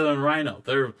 Dave Taylor, and Rhino.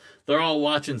 They're all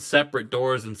watching separate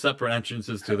doors and separate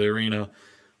entrances to the arena.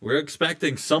 We're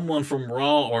expecting someone from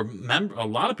Raw or a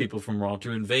lot of people from Raw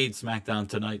to invade SmackDown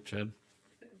tonight, Chad.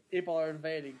 People are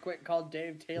invading. Quick, call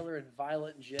Dave Taylor and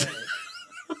Violent J.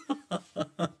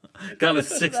 Got a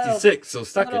 66, so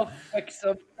suck it.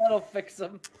 That'll fix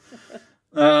him.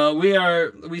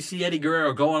 We see Eddie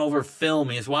Guerrero going over film.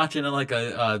 He's watching it like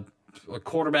a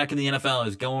quarterback in the NFL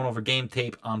is going over game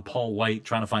tape on Paul White,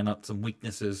 trying to find out some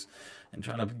weaknesses and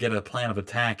trying to get a plan of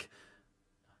attack.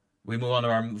 We move on to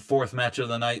our fourth match of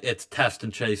the night. It's Test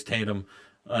and Chase Tatum,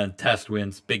 and Test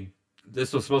wins.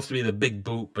 This was supposed to be the big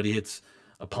boot, but he hits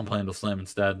a pump handle slam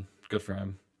instead. Good for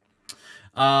him.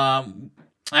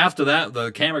 After that,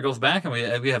 the camera goes back, and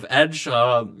we have Edge.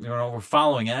 We're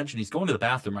following Edge, and he's going to the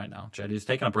bathroom right now. Chad, he's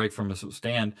taking a break from his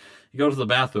stand. He goes to the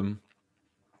bathroom,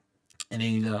 and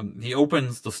he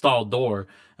opens the stall door.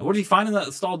 And what did he find in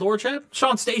that stall door, Chad?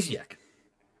 Sean Stasiak.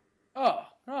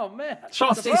 Oh man!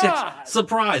 Sean Stasiak,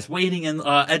 surprise, waiting in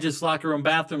Edge's locker room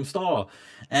bathroom stall,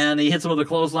 and he hits him with a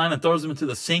clothesline and throws him into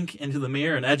the sink, into the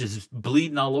mirror, and Edge is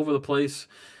bleeding all over the place.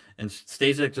 And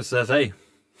Stasiak just says, "Hey,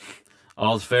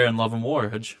 all's fair in love and war,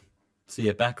 Edge. See you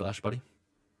at Backlash, buddy."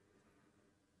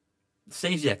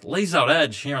 Stasiak lays out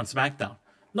Edge here on SmackDown.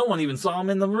 No one even saw him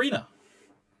in the arena.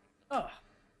 You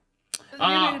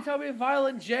mean to tell me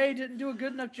Violent J didn't do a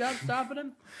good enough job stopping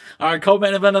him? Our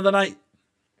co-main event of the night,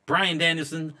 Bryan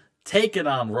Danielson taking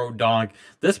on Road Dogg.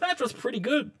 This match was pretty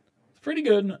good. Pretty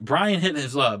good. Bryan hit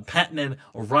his patented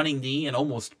running knee and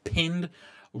almost pinned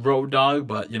Road Dogg,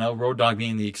 but Road Dogg,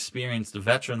 being the experienced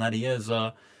veteran that he is,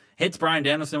 hits Bryan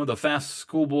Danielson with a fast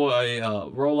schoolboy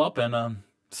roll up and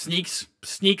sneaks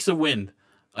a win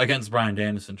against Bryan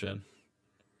Danielson, Chad.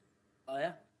 Oh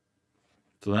yeah.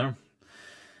 So there.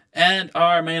 And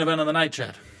our main event of the night,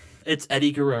 Chad. It's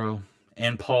Eddie Guerrero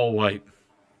and Paul White.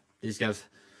 These guys,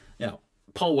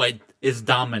 Paul White is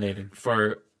dominating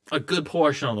for a good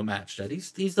portion of the match, Chad.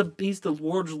 He's the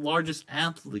world's largest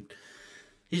athlete.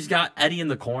 He's got Eddie in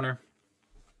the corner,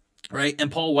 right?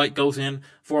 And Paul White goes in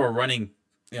for a running,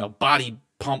 body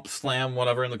pump slam,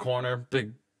 whatever, in the corner.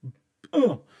 Big,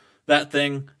 that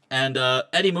thing. And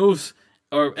Eddie moves,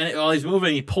 while he's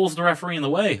moving, he pulls the referee in the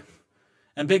way.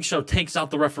 And Big Show takes out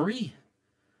the referee.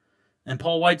 And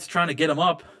Paul White's trying to get him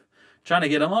up.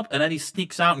 And Eddie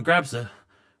sneaks out and grabs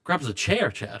a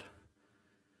chair, Chad.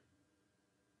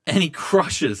 And he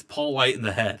crushes Paul White in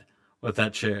the head with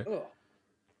that chair. Ugh.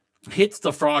 Hits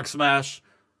the frog smash,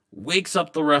 wakes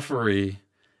up the referee,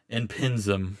 and pins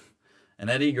him. And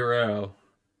Eddie Guerrero.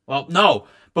 Well, no.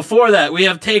 Before that, we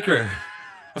have Taker.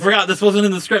 I forgot this wasn't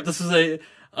in the script. This is a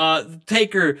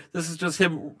Taker. This is just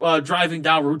him driving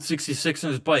down Route 66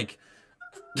 on his bike.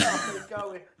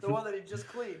 The one that he just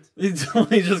cleaned. He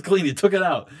just cleaned. He took it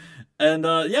out. And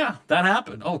that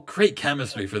happened. Oh, great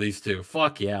chemistry for these two.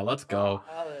 Fuck yeah, let's go.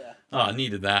 Oh yeah. Oh, I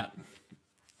needed that.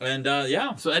 And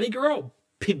so Eddie Guerrero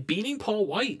beating Paul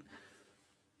White.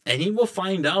 And he will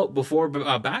find out before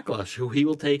Backlash who he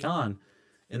will take on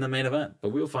in the main event. But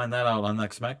we'll find that out on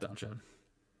next SmackDown, Chad.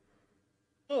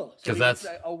 Oh, so that's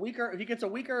a week. He gets a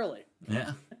week early.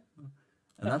 Yeah.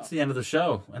 And that's the end of the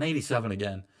show. An 87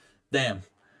 again. Damn.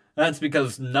 That's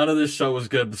because none of this show was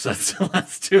good besides the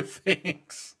last two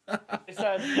things.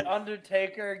 Besides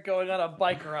Undertaker going on a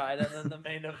bike ride and then the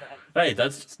main event. Hey,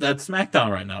 that's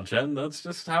SmackDown right now, Chad. That's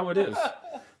just how it is.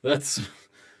 That's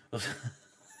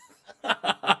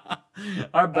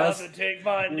Our I'm best. gonna take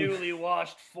my newly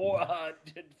washed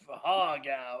hog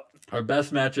out. Our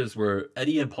best matches were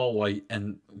Eddie and Paul White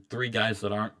and 3 guys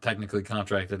that aren't technically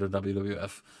contracted to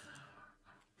WWF.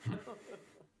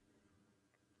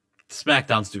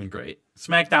 SmackDown's doing great.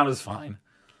 SmackDown is fine.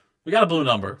 We got a blue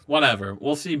number. Whatever.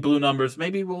 We'll see blue numbers.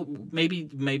 Maybe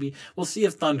we'll see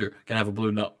if Thunder can have a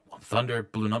blue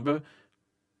number.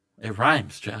 It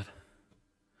rhymes, Chad.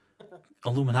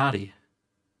 Illuminati.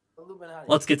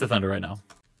 Let's get to Thunder right now.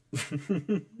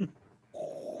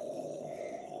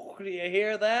 Do you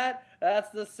hear that? That's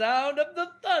the sound of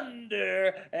the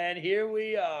thunder. And here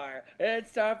we are.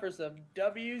 It's time for some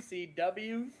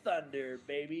WCW Thunder,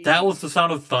 baby. That was the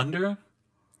sound of thunder?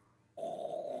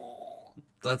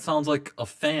 That sounds like a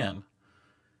fan.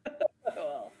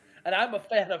 Well, and I'm a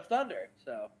fan of Thunder,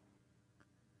 so.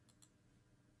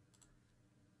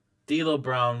 D'Lo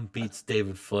Brown beats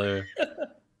David Flair.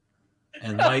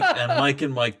 And Mike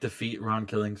and Mike defeat Ron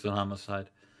Killings and Homicide.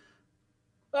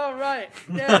 All right.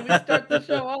 Yeah, we start the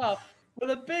show off with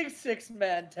a big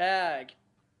 6-man tag.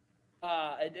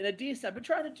 And a decent. I've been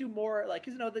trying to do more, like,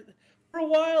 'cause, for a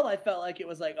while I felt like it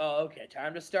was like, oh, okay,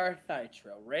 time to start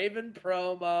Nitro. Raven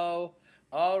promo.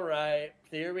 All right,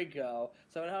 here we go.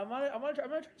 So I'm gonna try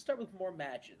to start with more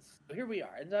matches. So here we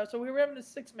are, and so we're having a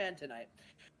 6-man tonight.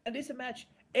 A decent match.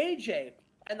 AJ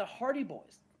and the Hardy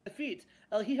Boys defeat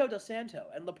El Hijo del Santo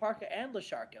and La Parca and La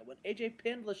Sharka when AJ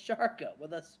pinned La Sharka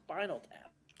with a spinal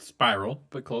tap. Spiral,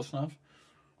 but close enough.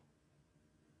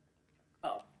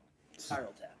 Oh,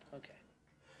 spiral tap. Okay.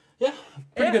 Yeah,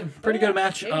 pretty good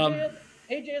match.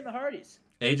 AJ and the Hardys.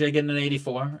 AJ getting an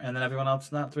 84, and then everyone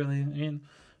else not really.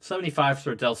 75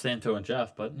 for Del Santo and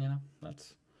Jeff, but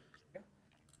that's.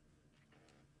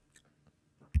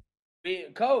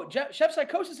 Chef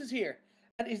Psychosis is here,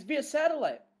 and he's via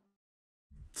satellite.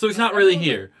 So he's not really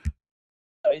here.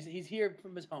 No, he's here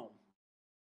from his home,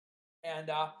 and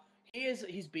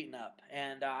he's beaten up.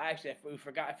 And I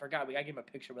forgot we gotta give him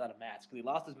a picture without a mask. He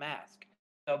lost his mask,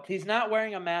 so he's not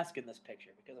wearing a mask in this picture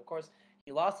because, of course,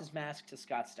 he lost his mask to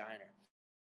Scott Steiner.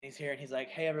 He's here and he's like,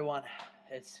 "Hey everyone,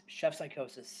 it's Chef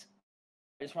Psychosis.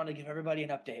 I just wanted to give everybody an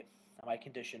update on my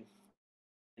condition.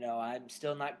 I'm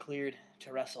still not cleared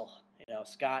to wrestle.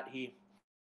 Scott, he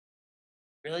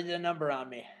really did a number on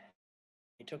me.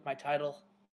 He took my title,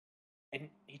 and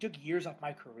he took years off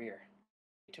my career.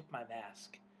 He took my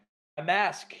mask. A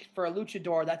mask for a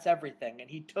luchador, that's everything, and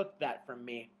he took that from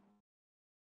me.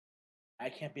 I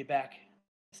can't be back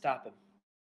to stop him.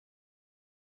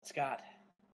 Scott,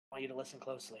 I want you to listen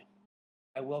closely.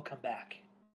 I will come back.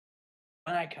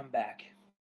 When I come back,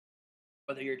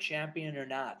 whether you're champion or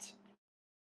not,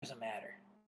 doesn't matter.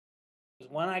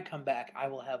 Because when I come back, I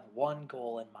will have one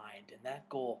goal in mind, and that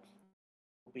goal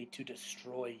will be to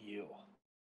destroy you.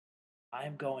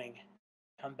 I'm going to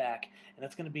come back, and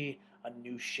it's going to be a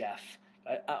new chef,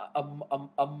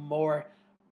 a more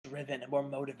driven, a more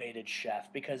motivated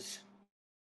chef, because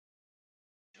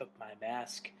you took my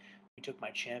mask, you took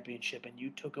my championship, and you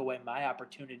took away my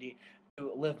opportunity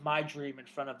to live my dream in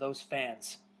front of those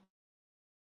fans.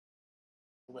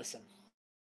 Listen,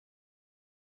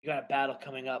 you got a battle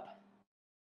coming up.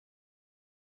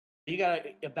 You got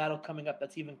a battle coming up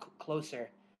that's even closer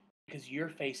because you're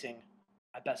facing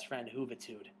my best friend,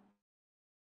 Juventud.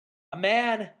 A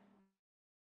man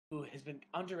who has been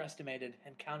underestimated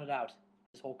and counted out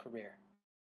his whole career.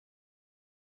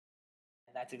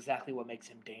 And that's exactly what makes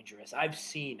him dangerous. I've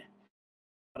seen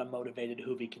what a motivated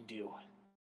Juvi can do.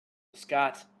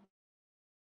 Scott,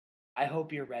 I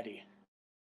hope you're ready.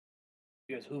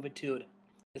 Because Juventud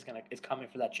is coming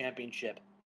for that championship.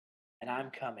 And I'm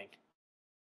coming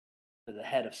to the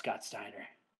head of Scott Steiner.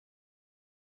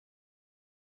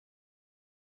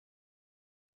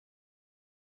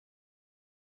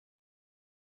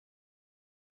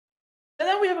 And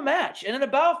then we have a match, and in a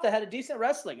bout that had a decent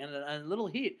wrestling and a little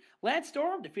heat. Lance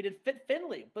Storm defeated Fit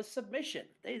Finlay with submission.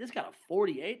 This got a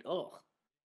 48. Ugh.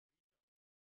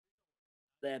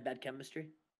 They had bad chemistry.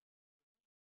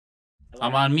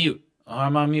 I'm on mute.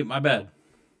 My bad.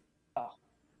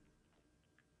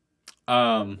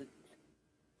 Oh.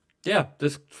 Yeah,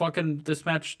 this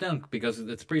match stunk because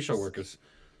it's pre-show workers.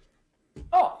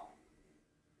 Oh.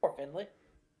 Poor Finlay.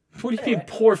 What do you mean,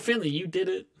 poor Finlay? You did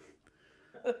it.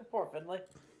 Poor Finlay.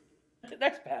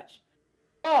 Next match.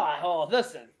 Oh,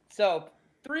 listen. So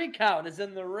 3 Count is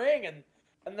in the ring and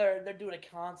they're doing a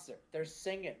concert. They're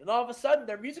singing, and all of a sudden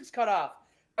their music's cut off.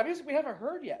 A music we haven't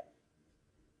heard yet.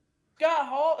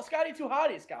 Scotty 2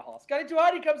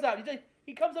 Hotty comes out.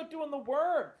 He comes out doing the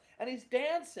worm, and he's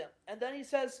dancing. And then he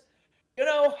says,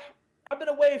 I've been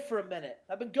away for a minute.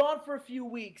 I've been gone for a few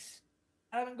weeks.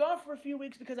 I've been gone for a few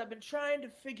weeks because I've been trying to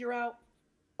figure out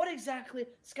what exactly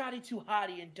Scotty 2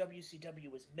 Hottie in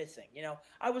WCW was missing. You know,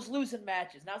 I was losing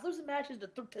matches. Now I was losing matches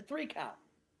to 3 count.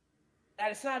 And I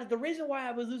decided the reason why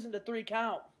I was losing to 3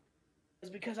 count is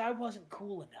because I wasn't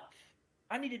cool enough.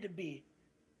 I needed to be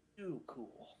too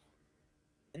cool.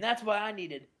 And that's why I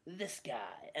needed this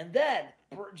guy. And then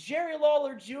Jerry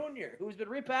Lawler Jr., who's been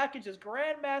repackaged as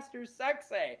Grandmaster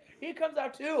Sexay. He comes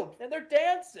out too, and they're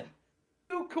dancing.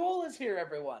 Too Cool is here,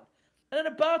 everyone. And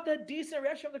then about that decent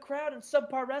reaction from the crowd in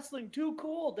Subpar Wrestling, Too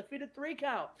Cool defeated 3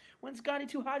 count when Scotty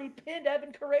 2 Hottie pinned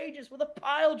Evan Courageous with a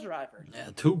pile driver.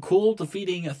 Yeah, Too Cool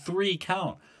defeating a 3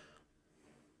 count.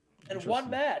 In one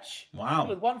match. Wow.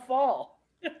 With 1 fall.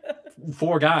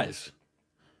 4 guys.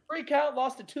 3 count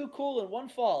lost to Too Cool in 1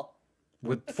 fall.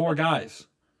 With 4 guys.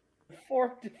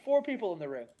 Four people in the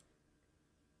ring.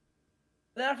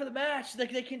 And after the match, they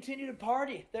continue to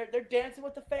party. They're dancing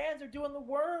with the fans. They're doing the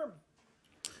worm.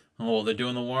 Oh, they're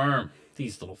doing the worm.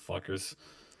 These little fuckers.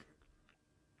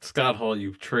 Scott Hall,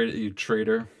 you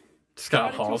traitor.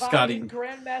 Scott Hall, Scotty.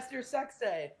 Grandmaster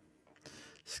Sexay.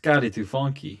 Scotty too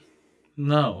funky.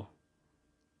 No.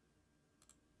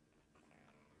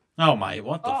 Oh my,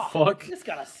 what the fuck? This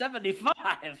got a 75.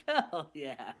 Hell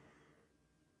yeah.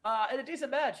 In a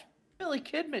decent match, Billy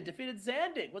Kidman defeated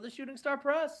Zandig with a shooting star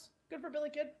press. Good for Billy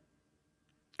Kid.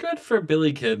 Good for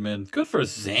Billy Kidman. Good for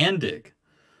Zandig.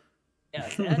 Yeah,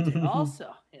 Zandig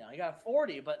also. You know, he got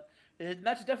 40, but the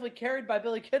match is definitely carried by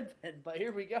Billy Kidman. But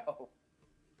here we go.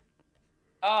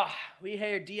 We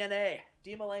hear DNA.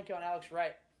 Dean Malenko and Alex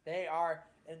Wright. They are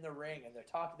in the ring, and they're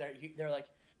talking. They're like,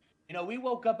 you know, we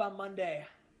woke up on Monday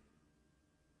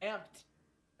amped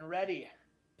and ready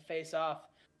to face off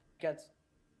against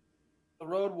the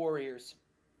Road Warriors.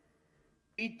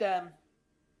 Beat them,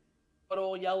 put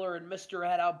old Yeller and Mr.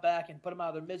 Ed out back and put them out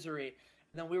of their misery.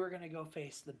 And then we were going to go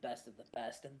face the best of the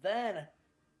best. And then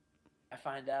I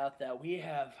find out that we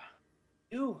have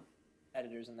 2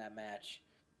 editors in that match.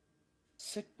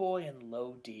 Sick Boy and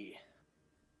Low D.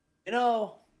 You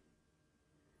know,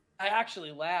 I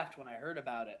actually laughed when I heard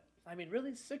about it. I mean,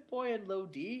 really? Sick Boy and Low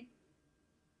D?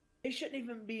 They shouldn't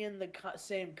even be in the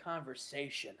same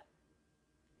conversation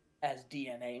as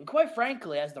DNA. And quite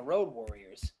frankly, as the Road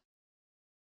Warriors.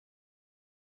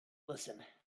 Listen,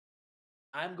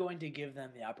 I'm going to give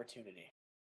them the opportunity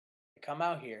to come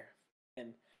out here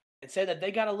and say that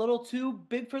they got a little too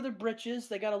big for their britches.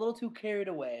 They got a little too carried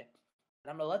away.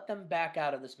 And I'm going to let them back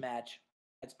out of this match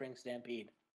at Spring Stampede.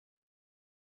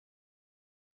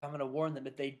 I'm going to warn them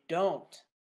if they don't,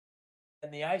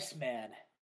 then the Iceman,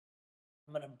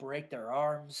 I'm going to break their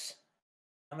arms.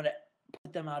 I'm going to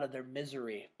put them out of their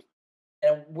misery.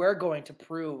 And we're going to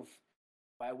prove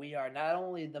why we are not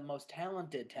only the most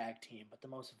talented tag team, but the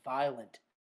most violent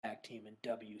tag team in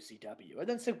WCW. And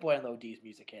then Sick Boy and Low D's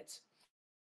music hits.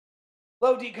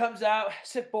 Low D comes out,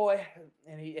 Sick Boy,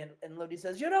 and Low D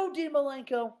says, you know, Dean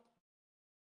Malenko,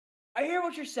 I hear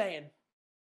what you're saying.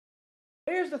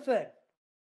 Here's the thing.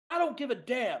 I don't give a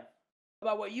damn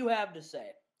about what you have to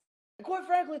say. And quite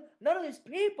frankly, none of these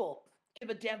people give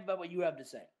a damn about what you have to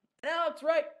say. Now, that's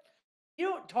right. You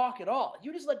don't talk at all.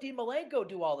 You just let Dean Malenko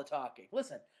do all the talking.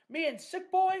 Listen, me and Sick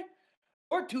Boy,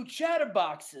 we're 2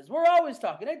 chatterboxes. We're always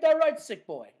talking. Ain't that right, Sick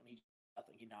Boy?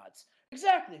 Nothing. He nods.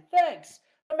 Exactly. Thanks.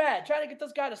 I'm mad. Trying to get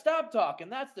this guy to stop talking.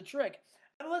 That's the trick.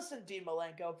 And listen, Dean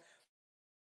Malenko,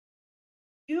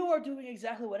 you are doing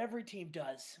exactly what every team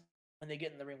does when they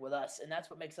get in the ring with us, and that's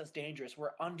what makes us dangerous.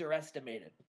 We're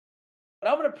underestimated. But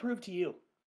I'm going to prove to you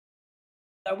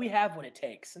that we have what it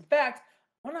takes. In fact,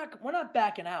 we're not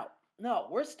backing out. No,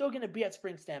 we're still going to be at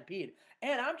Spring Stampede,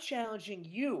 and I'm challenging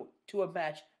you to a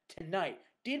match tonight.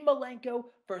 Dean Malenko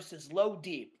versus Low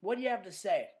D. What do you have to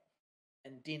say?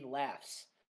 And Dean laughs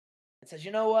and says,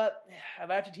 you know what?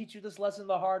 If I have to teach you this lesson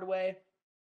the hard way,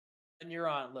 then you're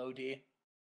on, Low D.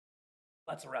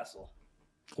 Let's wrestle.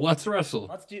 Let's wrestle.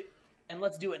 Let's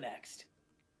do it next.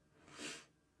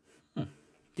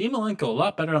 Dean Malenko, a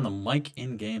lot better on the mic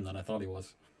in-game than I thought he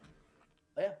was.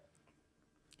 Oh, yeah.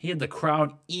 He had the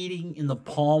crowd eating in the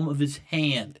palm of his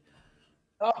hand.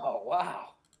 Oh, wow.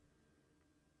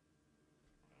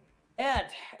 And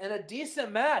in a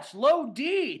decent match, Low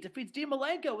D defeats Dean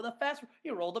Malenko with a fast... He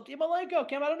rolled up Dean Malenko,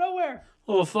 came out of nowhere.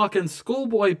 Little fucking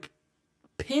schoolboy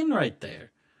pin right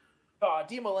there. Oh,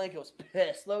 Dean Malenko's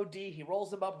pissed. Low D, he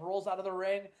rolls him up, rolls out of the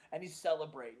ring, and he's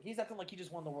celebrating. He's acting like he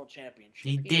just won the world championship.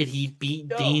 He did. He beat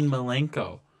Dean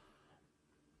Malenko.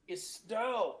 He's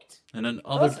stoked. And then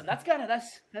listen, that's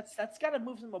gotta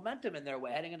move some momentum in their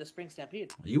way heading into Spring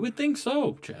Stampede. You would think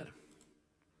so, Chad.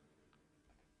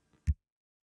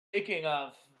 Speaking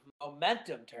of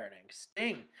momentum turning,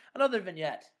 Sting, another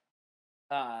vignette.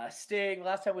 Sting.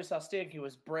 Last time we saw Sting, he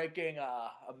was breaking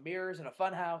mirrors in a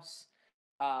funhouse,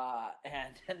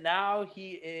 and now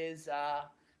he is.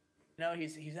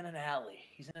 He's in an alley.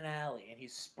 He's in an alley, and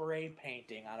he's spray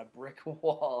painting on a brick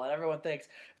wall, and everyone thinks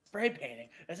spray painting.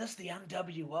 Is this the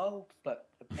NWO? But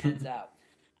it pans out,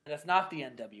 and it's not the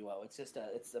NWO. It's just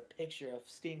it's a picture of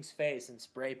Sting's face in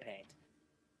spray paint,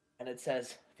 and it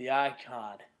says the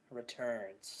icon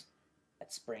returns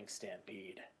at Spring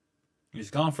Stampede. He's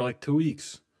gone for like 2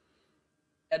 weeks.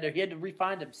 And he had to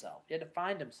re-find himself. He had to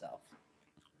find himself.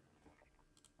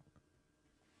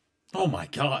 Oh my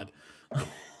god.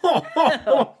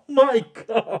 Oh my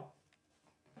god.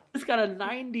 He's got a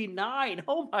 99.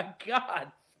 Oh my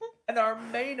god. And our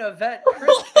main event,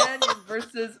 Chris Kanyon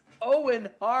versus Owen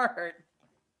Hart.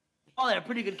 Oh, they have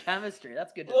pretty good chemistry.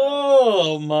 That's good to know.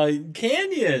 Oh my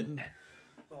Kanyon.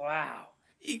 Wow.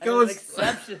 He goes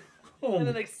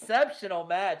an exceptional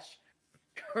match.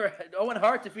 Owen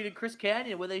Hart defeated Chris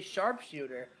Kanyon with a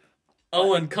sharpshooter.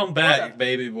 Owen, come back,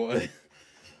 baby boy.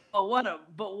 Oh, what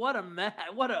a match!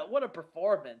 What a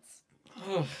performance!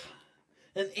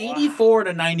 And 84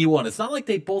 to 91. It's not like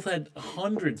they both had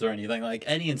hundreds or anything like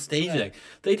Eddie and Stasiak. Yeah.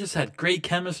 They just had great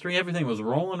chemistry. Everything was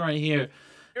rolling right here.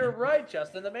 You're right,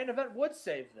 Justin. The main event would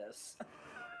save this.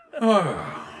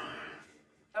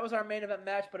 That was our main event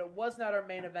match, but it was not our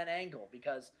main event angle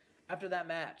because after that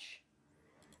match,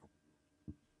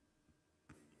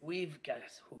 we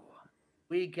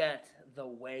get the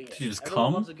weigh-in. Did you just Everyone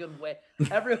come? loves a good weigh.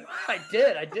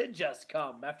 I did just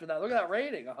come after that. Look at that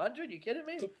rating, 100. You kidding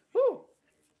me? Woo.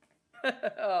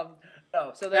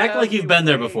 No, so act like you've been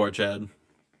there before, Chad.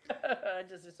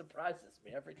 It surprises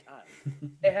me every time.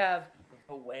 They have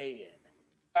the weigh-in.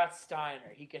 Scott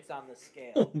Steiner, he gets on the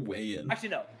scale. Weigh-in. Actually,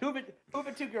 no.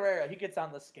 Juventud Guerrero, he gets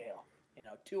on the scale.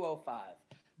 205.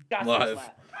 Got live.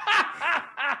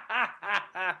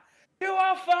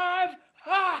 205.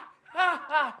 Ha ha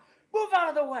ha. Move out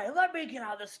of the way. Let me get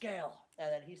on the scale.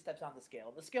 And then he steps on the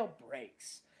scale. The scale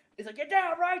breaks. He's like, you're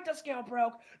damn right the scale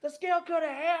broke. The scale couldn't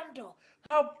handle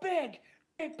how big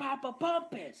Big Papa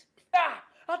Pump is.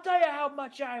 I'll tell you how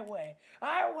much I weigh.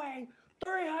 I weigh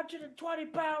 320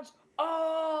 pounds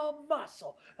all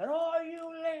muscle. And all you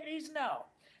ladies know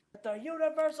that the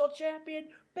Universal Champion,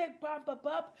 Big Papa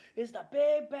Pump, is the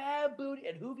big bad booty.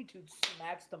 And Juventud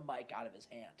smacks the mic out of his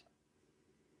hand.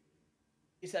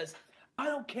 He says, I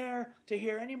don't care to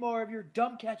hear any more of your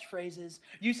dumb catchphrases.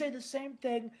 You say the same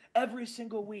thing every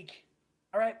single week.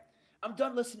 All right? I'm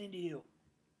done listening to you.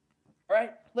 All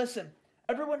right? Listen,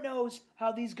 everyone knows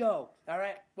how these go. All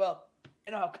right? Well,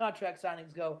 you know how contract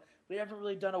signings go. We haven't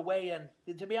really done a weigh-in.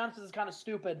 To be honest, this is kind of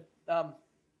stupid. I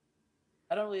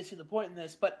don't really see the point in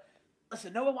this. But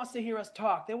listen, no one wants to hear us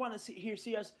talk. They want to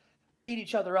see us beat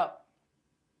each other up.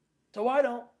 So why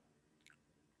don't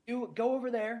you go over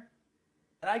there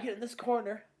and I get in this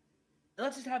corner, and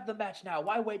let's just have the match now.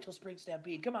 Why wait till Spring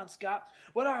Stampede? Come on, Scott.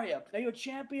 What are you? Are you a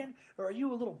champion, or are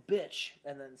you a little bitch?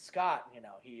 And then Scott,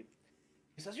 he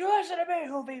says, you listen to me,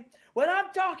 Hoovy. When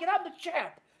I'm talking, I'm the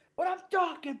champ. When I'm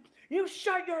talking, you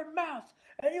shut your mouth,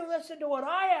 and you listen to what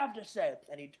I have to say.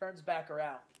 And he turns back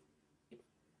around. He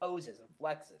poses and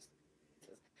flexes. He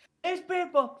says, these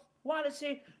people want to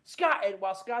see Scott. And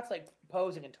while Scott's like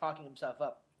posing and talking himself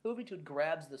up, Juventud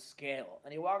grabs the scale,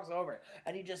 and he walks over,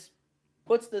 and he just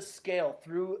puts the scale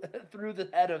through the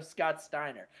head of Scott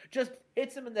Steiner. Just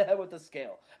hits him in the head with the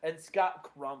scale, and Scott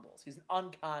crumbles. He's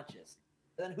unconscious.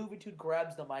 And then Juventud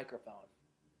grabs the microphone,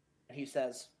 and he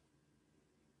says,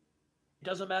 it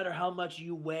doesn't matter how much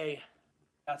you weigh,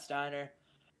 Scott Steiner.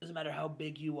 It doesn't matter how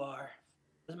big you are.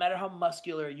 It doesn't matter how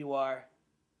muscular you are.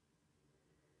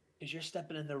 Because you're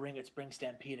stepping in the ring at Spring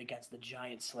Stampede against the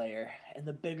Giant Slayer. And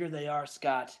the bigger they are,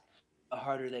 Scott, the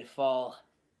harder they fall.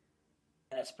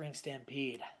 And at Spring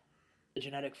Stampede, the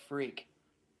genetic freak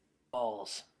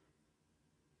falls.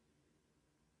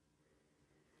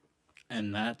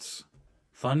 And that's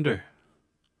Thunder.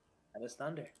 That is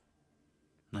Thunder.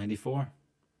 94.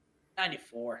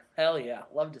 94. Hell yeah.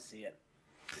 Love to see it.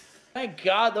 Thank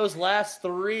God those last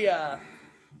three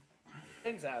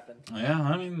things happened. Yeah,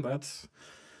 I mean, that's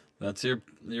your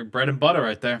bread and butter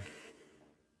right there.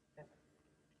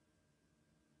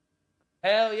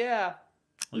 Hell yeah.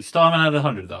 We still haven't had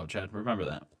 100 though, Chad. Remember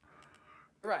that.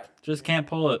 Right. Just can't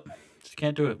pull it. Just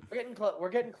can't do it. We're getting close. We're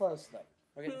getting close though.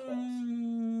 We're getting close.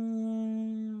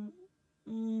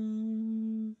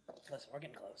 Listen, we're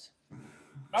getting close.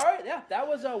 All right, yeah, that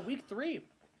was week 3.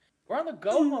 We're on the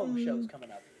go home shows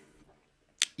coming up.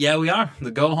 Yeah, we are.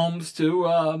 The go homes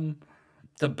to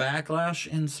the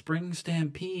Backlash and Spring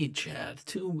Stampede, Chad.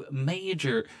 2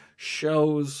 major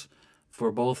shows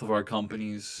for both of our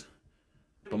companies.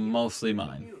 but mostly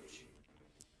mine. Huge.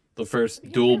 The first Hey,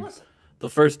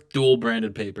 listen, dual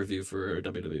branded pay-per-view for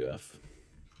WWF.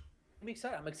 I'm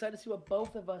excited. I'm excited to see what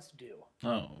both of us do. Oh,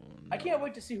 no. I can't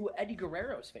wait to see who Eddie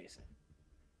Guerrero's facing.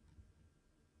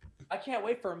 I can't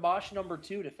wait for Mosh #2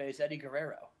 to face Eddie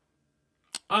Guerrero.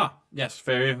 Ah, yes,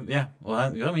 fair. Yeah. Well,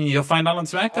 I mean, you'll find out on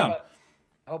SmackDown.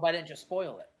 I hope I didn't just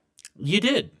spoil it. You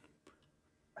did.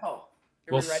 Oh,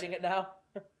 you're rewriting it now?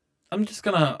 I'm just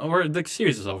gonna. The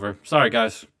series is over. Sorry,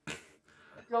 guys.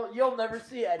 You'll never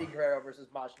see Eddie Guerrero versus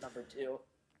Mosh #2.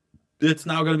 It's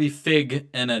now gonna be Fig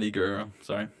and Eddie Guerrero.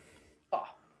 Sorry. Oh,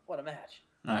 what a match.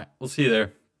 All right, we'll see you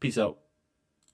there. Peace out.